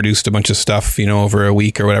when you produced a bunch of stuff, over a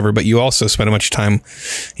week or whatever. But you also spend a bunch of time,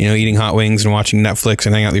 eating hot wings and watching Netflix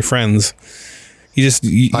and hanging out with your friends. I'd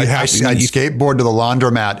skateboard to the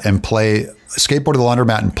laundromat and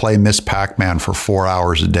play Miss Pac-Man for 4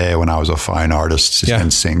 hours a day when I was a fine artist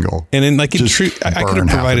and single. And then I could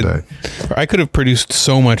have produced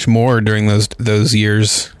so much more during those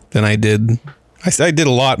years than I did. I did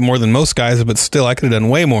a lot more than most guys, but still I could have done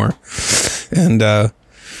way more. And,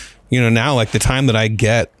 now like the time that I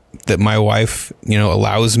get that my wife,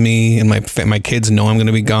 allows me and my kids know I'm going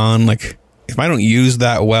to be gone. Like if I don't use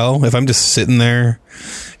that well, if I'm just sitting there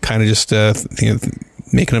kind of just,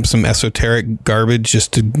 making up some esoteric garbage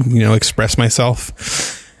just to, express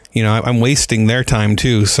myself, I'm wasting their time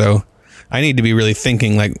too. So I need to be really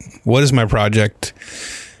thinking like, what is my project?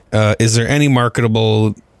 Is there anything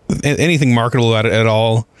marketable about it at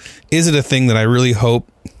all? Is it a thing that I really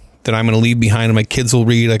hope that I'm going to leave behind and my kids will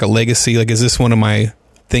read, like a legacy? Like, is this one of my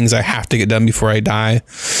things I have to get done before I die?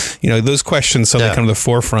 Those questions suddenly come to the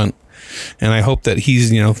forefront. And I hope that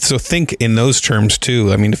he's, so think in those terms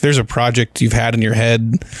too. I mean, if there's a project you've had in your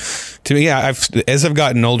head, to me, as I've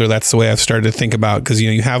gotten older, that's the way I've started to think about, because,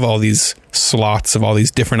 you have all these slots of all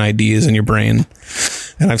these different ideas in your brain.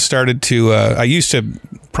 And I've started to, I used to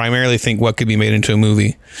primarily think what could be made into a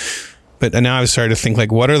movie, but now I've started to think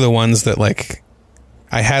like, what are the ones that like,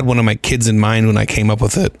 I had one of my kids in mind when I came up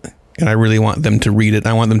with it, and I really want them to read it.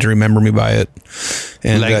 I want them to remember me by it.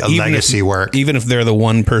 And legacy work. Even if they're the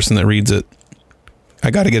one person that reads it, I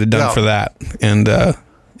got to get it done for that. And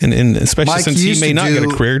especially Mike, since he may not get a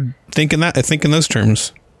career, think in those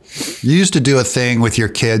terms. You used to do a thing with your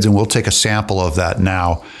kids, and we'll take a sample of that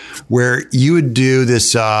now, where you would do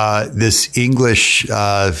this English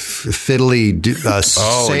fiddly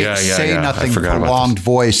say nothing prolonged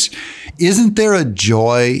voice. Isn't there a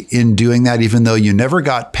joy in doing that, even though you never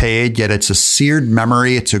got paid, yet it's a seared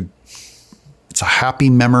memory? It's a happy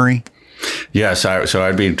memory. Yes, so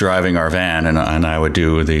I'd be driving our van, and I would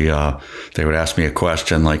do they would ask me a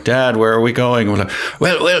question like, "Dad, where are we going?"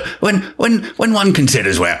 Well, when one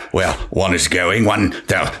considers where one is going,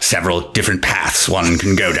 there are several different paths one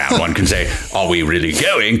can go down. One can say, "Are we really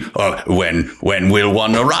going?" Or when will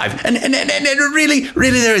one arrive? And really,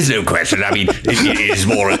 there is no question. I mean, it is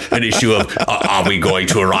more an issue of are we going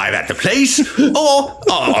to arrive at the place, or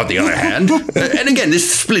on the other hand, and again,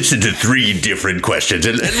 this splits into three different questions.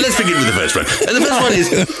 And let's begin with the first one. And the first one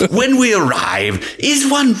is, when we arrive, is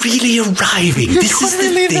one really arriving? This is the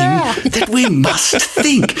thing that we must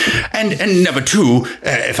think. And number two,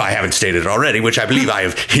 if I haven't stated it already, which I believe I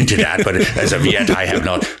have hinted at, but as of yet I have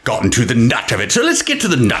not gotten to the nut of it. So let's get to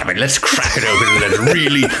the nut of it. Let's crack it open and let's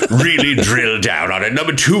really drill down on it.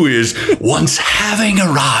 Number two is, once having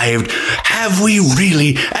arrived, have we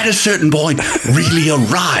really, at a certain point, really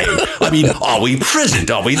arrived? I mean, are we present?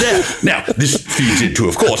 Are we there? Now, this feeds into,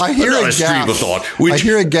 of course, another stream of thought. I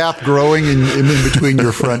hear a gap growing in between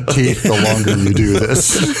your front teeth the longer you do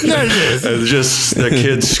this. And just the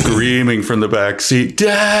kid screaming from the back seat,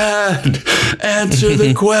 "Dad, answer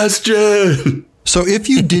the question." So if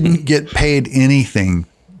you didn't get paid anything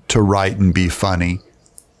to write and be funny,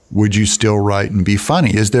 would you still write and be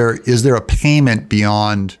funny? Is there a payment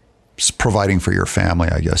beyond providing for your family,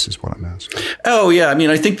 I guess, is what I'm asking. Oh, yeah. I mean,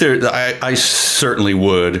 I think I certainly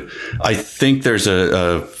would. I think there's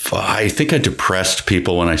I think I depressed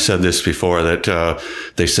people when I said this before, that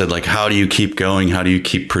they said, like, how do you keep going? How do you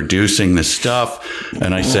keep producing this stuff?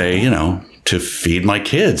 And I say, to feed my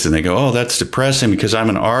kids. And they go, "Oh, that's depressing because I'm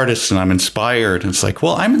an artist and I'm inspired." And it's like,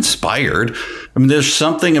 well, I'm inspired. I mean, there's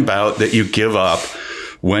something about that you give up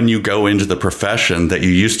when you go into the profession that you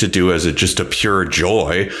used to do as just a pure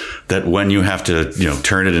joy, that when you have to,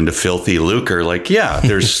 turn it into filthy lucre, like, yeah,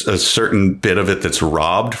 there's a certain bit of it that's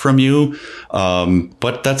robbed from you.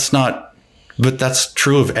 But that's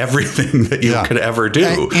true of everything that you could ever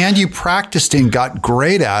do. And you practiced and got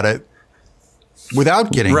great at it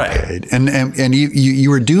without getting paid. And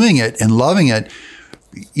you were doing it and loving it,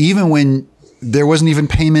 even when there wasn't even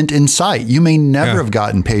payment in sight. You may never have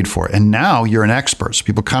gotten paid for it. And now you're an expert. So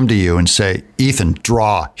people come to you and say, "Ethan,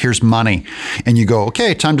 draw. Here's money." And you go,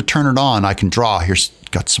 "Okay, time to turn it on. I can draw. Here's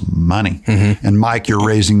got some money." Mm-hmm. And Mike, you're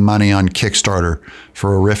raising money on Kickstarter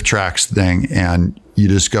for a Riff Tracks thing. And you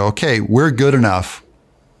just go, "Okay, we're good enough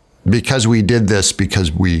because we did this,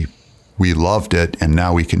 because we loved it. And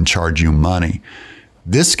now we can charge you money."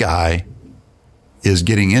 This guy is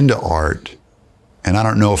getting into art, and I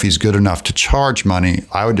don't know if he's good enough to charge money.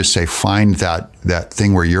 I would just say find that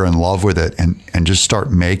thing where you're in love with it and just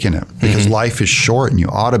start making it, because life is short and you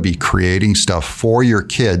ought to be creating stuff for your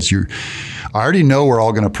kids. I already know we're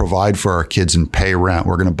all going to provide for our kids and pay rent.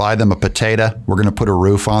 We're going to buy them a potato. We're going to put a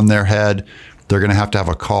roof on their head. They're going to have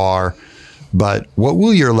a car. But what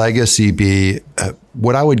will your legacy be?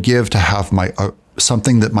 What I would give to have I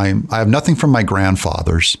have nothing from my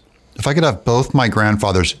grandfathers. If I could have both my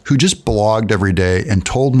grandfathers who just blogged every day and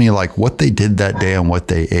told me like what they did that day and what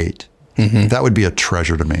they ate, that would be a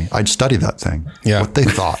treasure to me. I'd study that thing, what they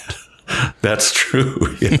thought. That's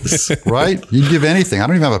true. Yes. Right? You'd give anything. I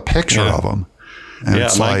don't even have a picture of him.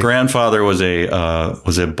 And my grandfather was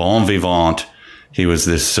a bon vivant. He was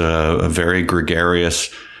this a very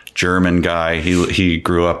gregarious German guy. He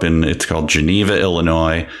grew up it's called Geneva,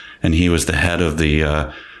 Illinois, and he was the head of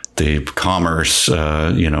the commerce.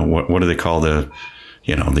 What do they call the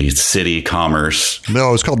city commerce? No,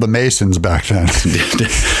 it was called the Masons back then.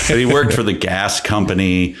 But he worked for the gas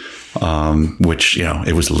company, which,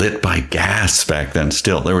 it was lit by gas back then.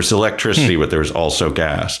 Still, there was electricity, but there was also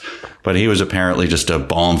gas. But he was apparently just a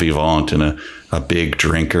bon vivant and a big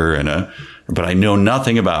drinker but I know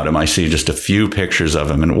nothing about him. I see just a few pictures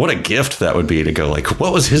of him, and what a gift that would be to go like,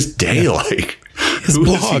 what was his day like? Who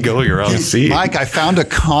was he going around seeing? Mike, I found a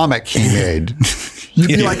comic he made. You'd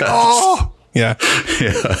be like, oh. Yeah.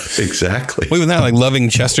 Yeah, exactly. Well, even that, like loving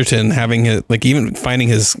Chesterton, having it, like even finding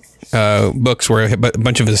his books where a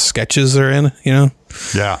bunch of his sketches are in,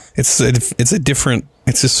 Yeah. It's a different,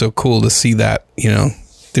 it's just so cool to see that,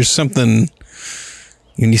 there's something,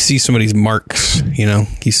 when you see somebody's marks,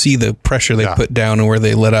 you see the pressure they put down and where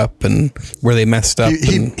they lit up and where they messed up.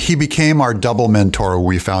 He became our double mentor.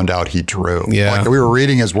 We found out he drew. Yeah. Like we were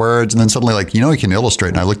reading his words and then suddenly like, he can illustrate.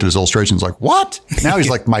 And I looked at his illustrations like, what? Now he's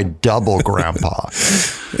like my double grandpa.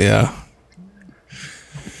 Yeah.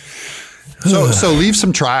 So leave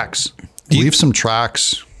some tracks. Leave some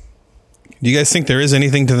tracks. Do you guys think there is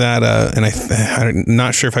anything to that? And I'm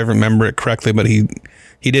not sure if I remember it correctly, but he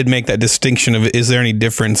did make that distinction of, is there any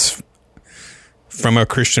difference from a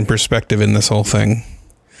Christian perspective in this whole thing?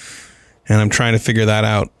 And I'm trying to figure that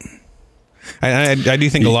out. I do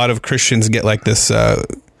think a lot of Christians get like this,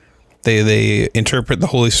 they interpret the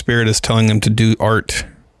Holy Spirit as telling them to do art.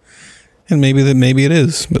 And maybe it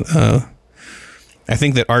is, but I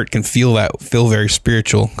think that art can feel very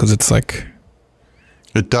spiritual, because it's like,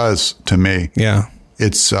 it does to me. Yeah.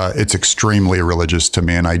 It's extremely religious to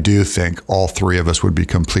me, and I do think all three of us would be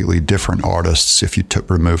completely different artists if you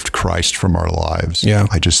removed Christ from our lives. Yeah,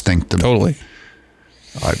 I just think totally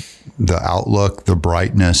the outlook, the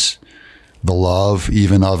brightness, the love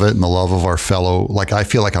even of it, and the love of our fellow. Like I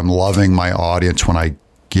feel like I'm loving my audience when I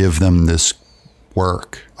give them this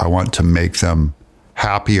work. I want to make them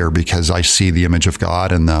happier because I see the image of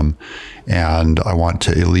God in them, and I want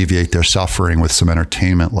to alleviate their suffering with some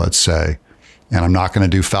entertainment, let's say. And I'm not going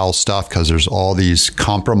to do foul stuff because there's all these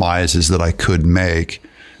compromises that I could make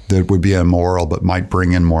that would be immoral, but might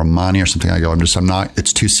bring in more money or something. I'm not,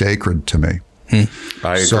 it's too sacred to me.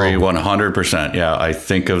 I agree 100%. Yeah. I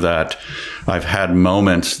think of that. I've had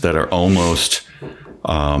moments that are almost,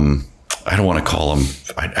 I don't want to call them,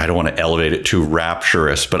 I don't want to elevate it too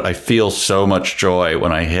rapturous, but I feel so much joy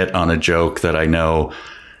when I hit on a joke that I know,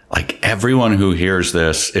 like everyone who hears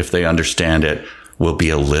this, if they understand it, will be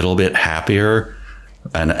a little bit happier.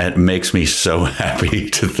 And it makes me so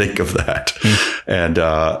happy to think of that.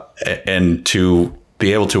 And to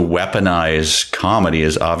be able to weaponize comedy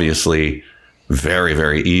is obviously very,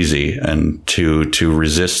 very easy. And to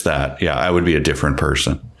resist that, I would be a different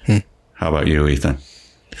person. How about you, Ethan?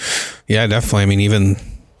 Yeah, definitely.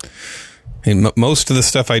 Most of the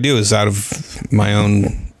stuff I do is out of my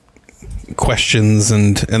own questions.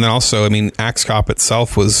 And then also, Axe Cop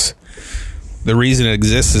itself was, the reason it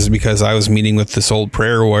exists is because I was meeting with this old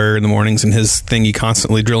prayer warrior in the mornings, and his thing he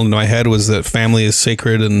constantly drilled into my head was that family is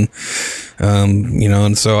sacred, and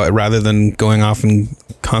and so rather than going off and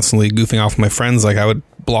constantly goofing off with my friends, like I would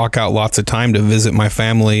block out lots of time to visit my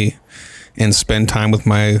family and spend time with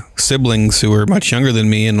my siblings who are much younger than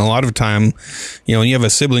me. And a lot of time, when you have a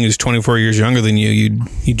sibling who's 24 years younger than you,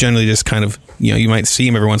 you generally just kind of, you might see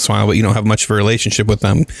him every once in a while, but you don't have much of a relationship with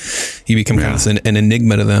them. You become kind of an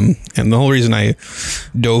enigma to them. And the whole reason I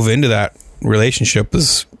dove into that relationship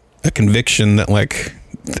was a conviction that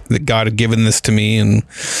that God had given this to me, and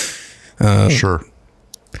sure.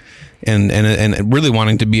 And really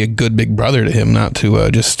wanting to be a good big brother to him, not to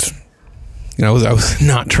just, I was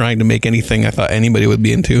not trying to make anything I thought anybody would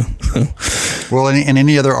be into. Well, and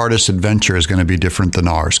any other artist's adventure is going to be different than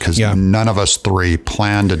ours, because none of us three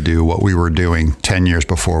planned to do what we were doing 10 years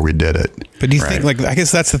before we did it. But do you think, I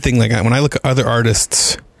guess that's the thing, when I look at other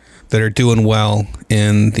artists that are doing well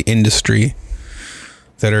in the industry,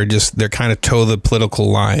 that are they're kind of toe the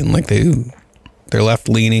political line, they're left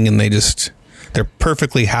leaning, and they're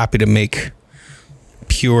perfectly happy to make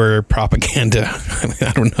pure propaganda.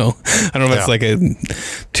 I don't know if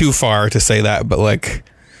it's too far to say that, but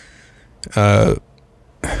I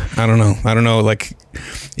don't know.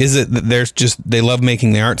 Is it that they love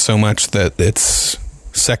making the art so much that it's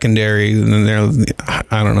secondary? And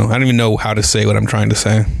I don't know. I don't even know how to say what I'm trying to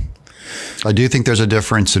say. I do think there's a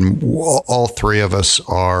difference, and all three of us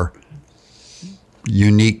are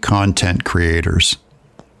unique content creators.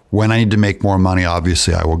 When I need to make more money,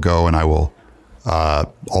 obviously I will go and I'll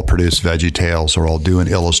produce Veggie Tales, or I'll do an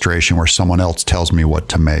illustration where someone else tells me what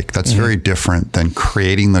to make. That's very different than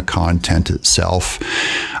creating the content itself.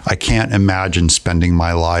 I can't imagine spending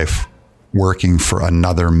my life working for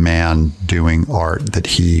another man doing art that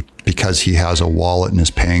because he has a wallet and is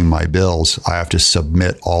paying my bills, I have to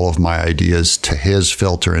submit all of my ideas to his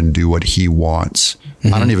filter and do what he wants.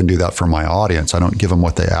 I don't even do that for my audience. I don't give them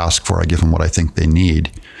what they ask for. I give them what I think they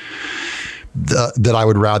need. That I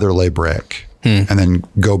would rather lay brick and then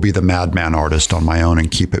go be the madman artist on my own and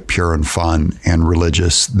keep it pure and fun and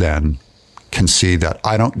religious than concede that.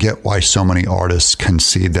 I don't get why so many artists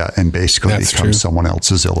concede that and basically become someone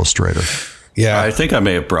else's illustrator. Yeah, I think I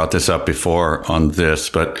may have brought this up before on this,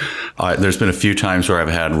 but there's been a few times where I've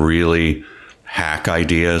had really hack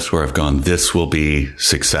ideas where I've gone, this will be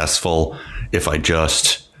successful if I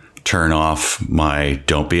just turn off my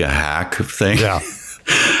don't be a hack thing. Yeah.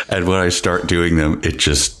 And when I start doing them, it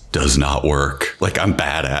just does not work. Like, I'm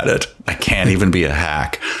bad at it. I can't even be a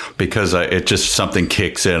hack because it just something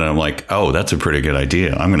kicks in and I'm like, oh, that's a pretty good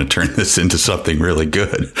idea. I'm going to turn this into something really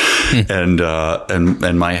good. And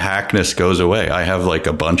my hackness goes away. I have like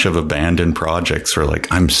a bunch of abandoned projects where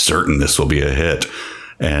like, I'm certain this will be a hit.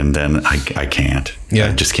 And then I can't. Yeah.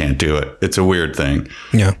 I just can't do it. It's a weird thing.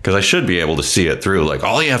 Yeah. Because I should be able to see it through. Like,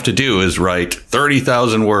 all you have to do is write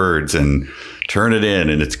 30,000 words and turn it in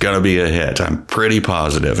and it's going to be a hit. I'm pretty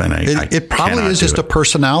posive. And it probably is just a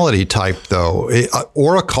personality type, though,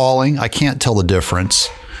 or a calling. I can't tell the difference.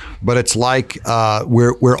 But it's like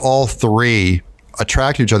we're all three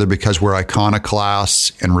attract each other because we're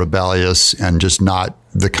iconoclasts and rebellious and just not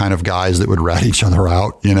the kind of guys that would rat each other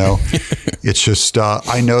out, you know? It's just,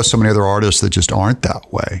 I know so many other artists that just aren't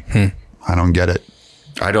that way. I don't get it.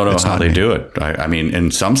 I don't know how they do it. I mean,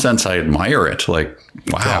 in some sense, I admire it. Like,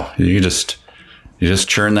 wow, you just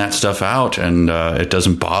churn that stuff out and it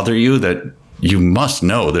doesn't bother you that you must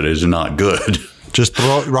know that it is not good. Just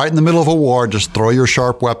throw it right in the middle of a war. Just throw your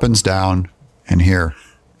sharp weapons down and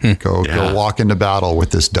go walk into battle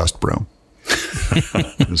with this dust broom.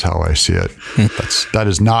 Is how I see it. That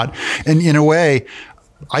is not, and in a way,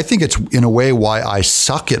 I think it's in a way why I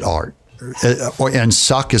suck at art, and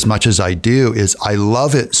suck as much as I do is I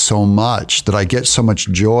love it so much that I get so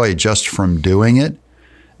much joy just from doing it.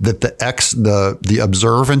 That the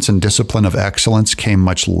observance and discipline of excellence came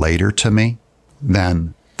much later to me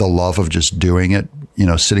than the love of just doing it. You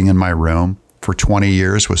know, sitting in my room for 20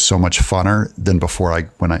 years was so much funner than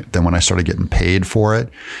when I started getting paid for it.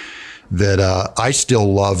 That I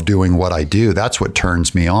still love doing what I do. That's what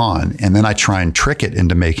turns me on. And then I try and trick it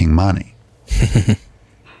into making money.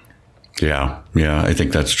 Yeah, I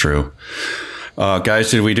think that's true.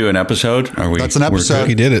 Guys, did we do an episode? That's an episode.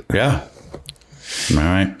 We did it. Yeah. All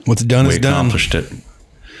right. What's done is done. We accomplished it.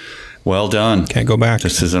 Well done. Can't go back.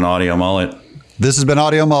 This is an Audio Mullet. This has been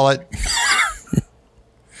Audio Mullet.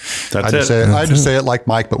 That's it. I just say it like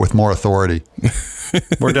Mike, but with more authority.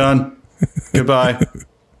 We're done. Goodbye.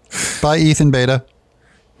 Bye, Ethan Beta.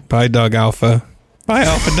 Bye, Doug Alpha. Bye,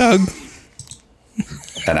 Alpha Doug.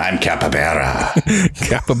 And I'm Capybara.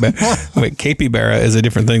 Capybara. Wait, capybara is a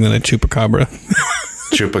different thing than a chupacabra.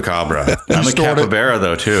 Chupacabra. I'm a capybara,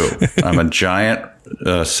 though, too. I'm a giant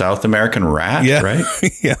South American rat, right?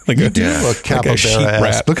 Yeah. You do look capybara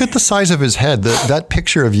rat. Look at the size of his head. That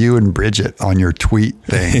picture of you and Bridget on your tweet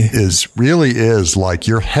thing really is like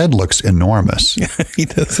your head looks enormous. He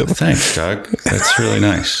does. Thanks, Doug. That's really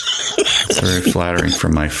nice. It's very flattering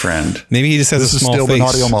from my friend. Maybe he just has a small face. This is still an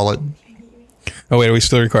Audio Mullet. Oh, wait, are we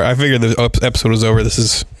still recording? I figured the episode was over. This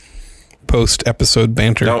is post-episode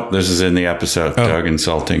banter. Nope, this is in the episode. Oh. Doug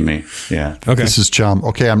insulting me. Yeah. Okay. This is Chum.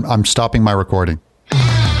 Okay, I'm stopping my recording.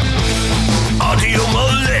 Audio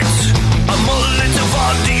Mullet. A mullet of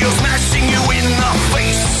audio smashing you in the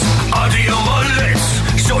face. Audio Mullet.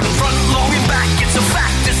 Short and front, long and back. It's a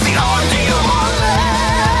fact. It's the Audio Mullet.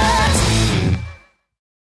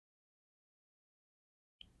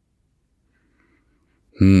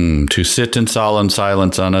 To sit in solemn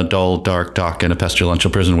silence on a dull, dark dock in a pestilential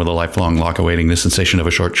prison with a lifelong lock awaiting the sensation of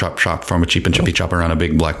a short chop from a cheap and chippy chopper on a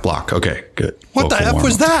big black block. Okay, good. What the F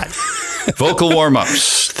was that? Vocal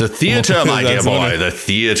warm-ups. The theater, my dear boy. The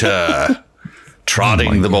theater.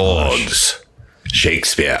 Trotting the boards.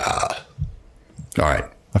 Shakespeare. All right.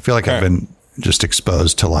 I feel like I've been just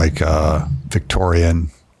exposed to like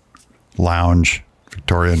Victorian lounge.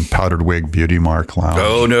 Victorian powdered wig beauty mark lounge.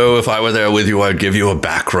 Oh, no. If I were there with you, I'd give you a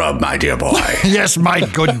back rub, my dear boy. Yes, my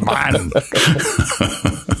good man.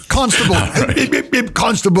 Constable, right.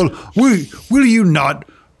 Constable, will you not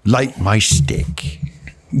light my stick?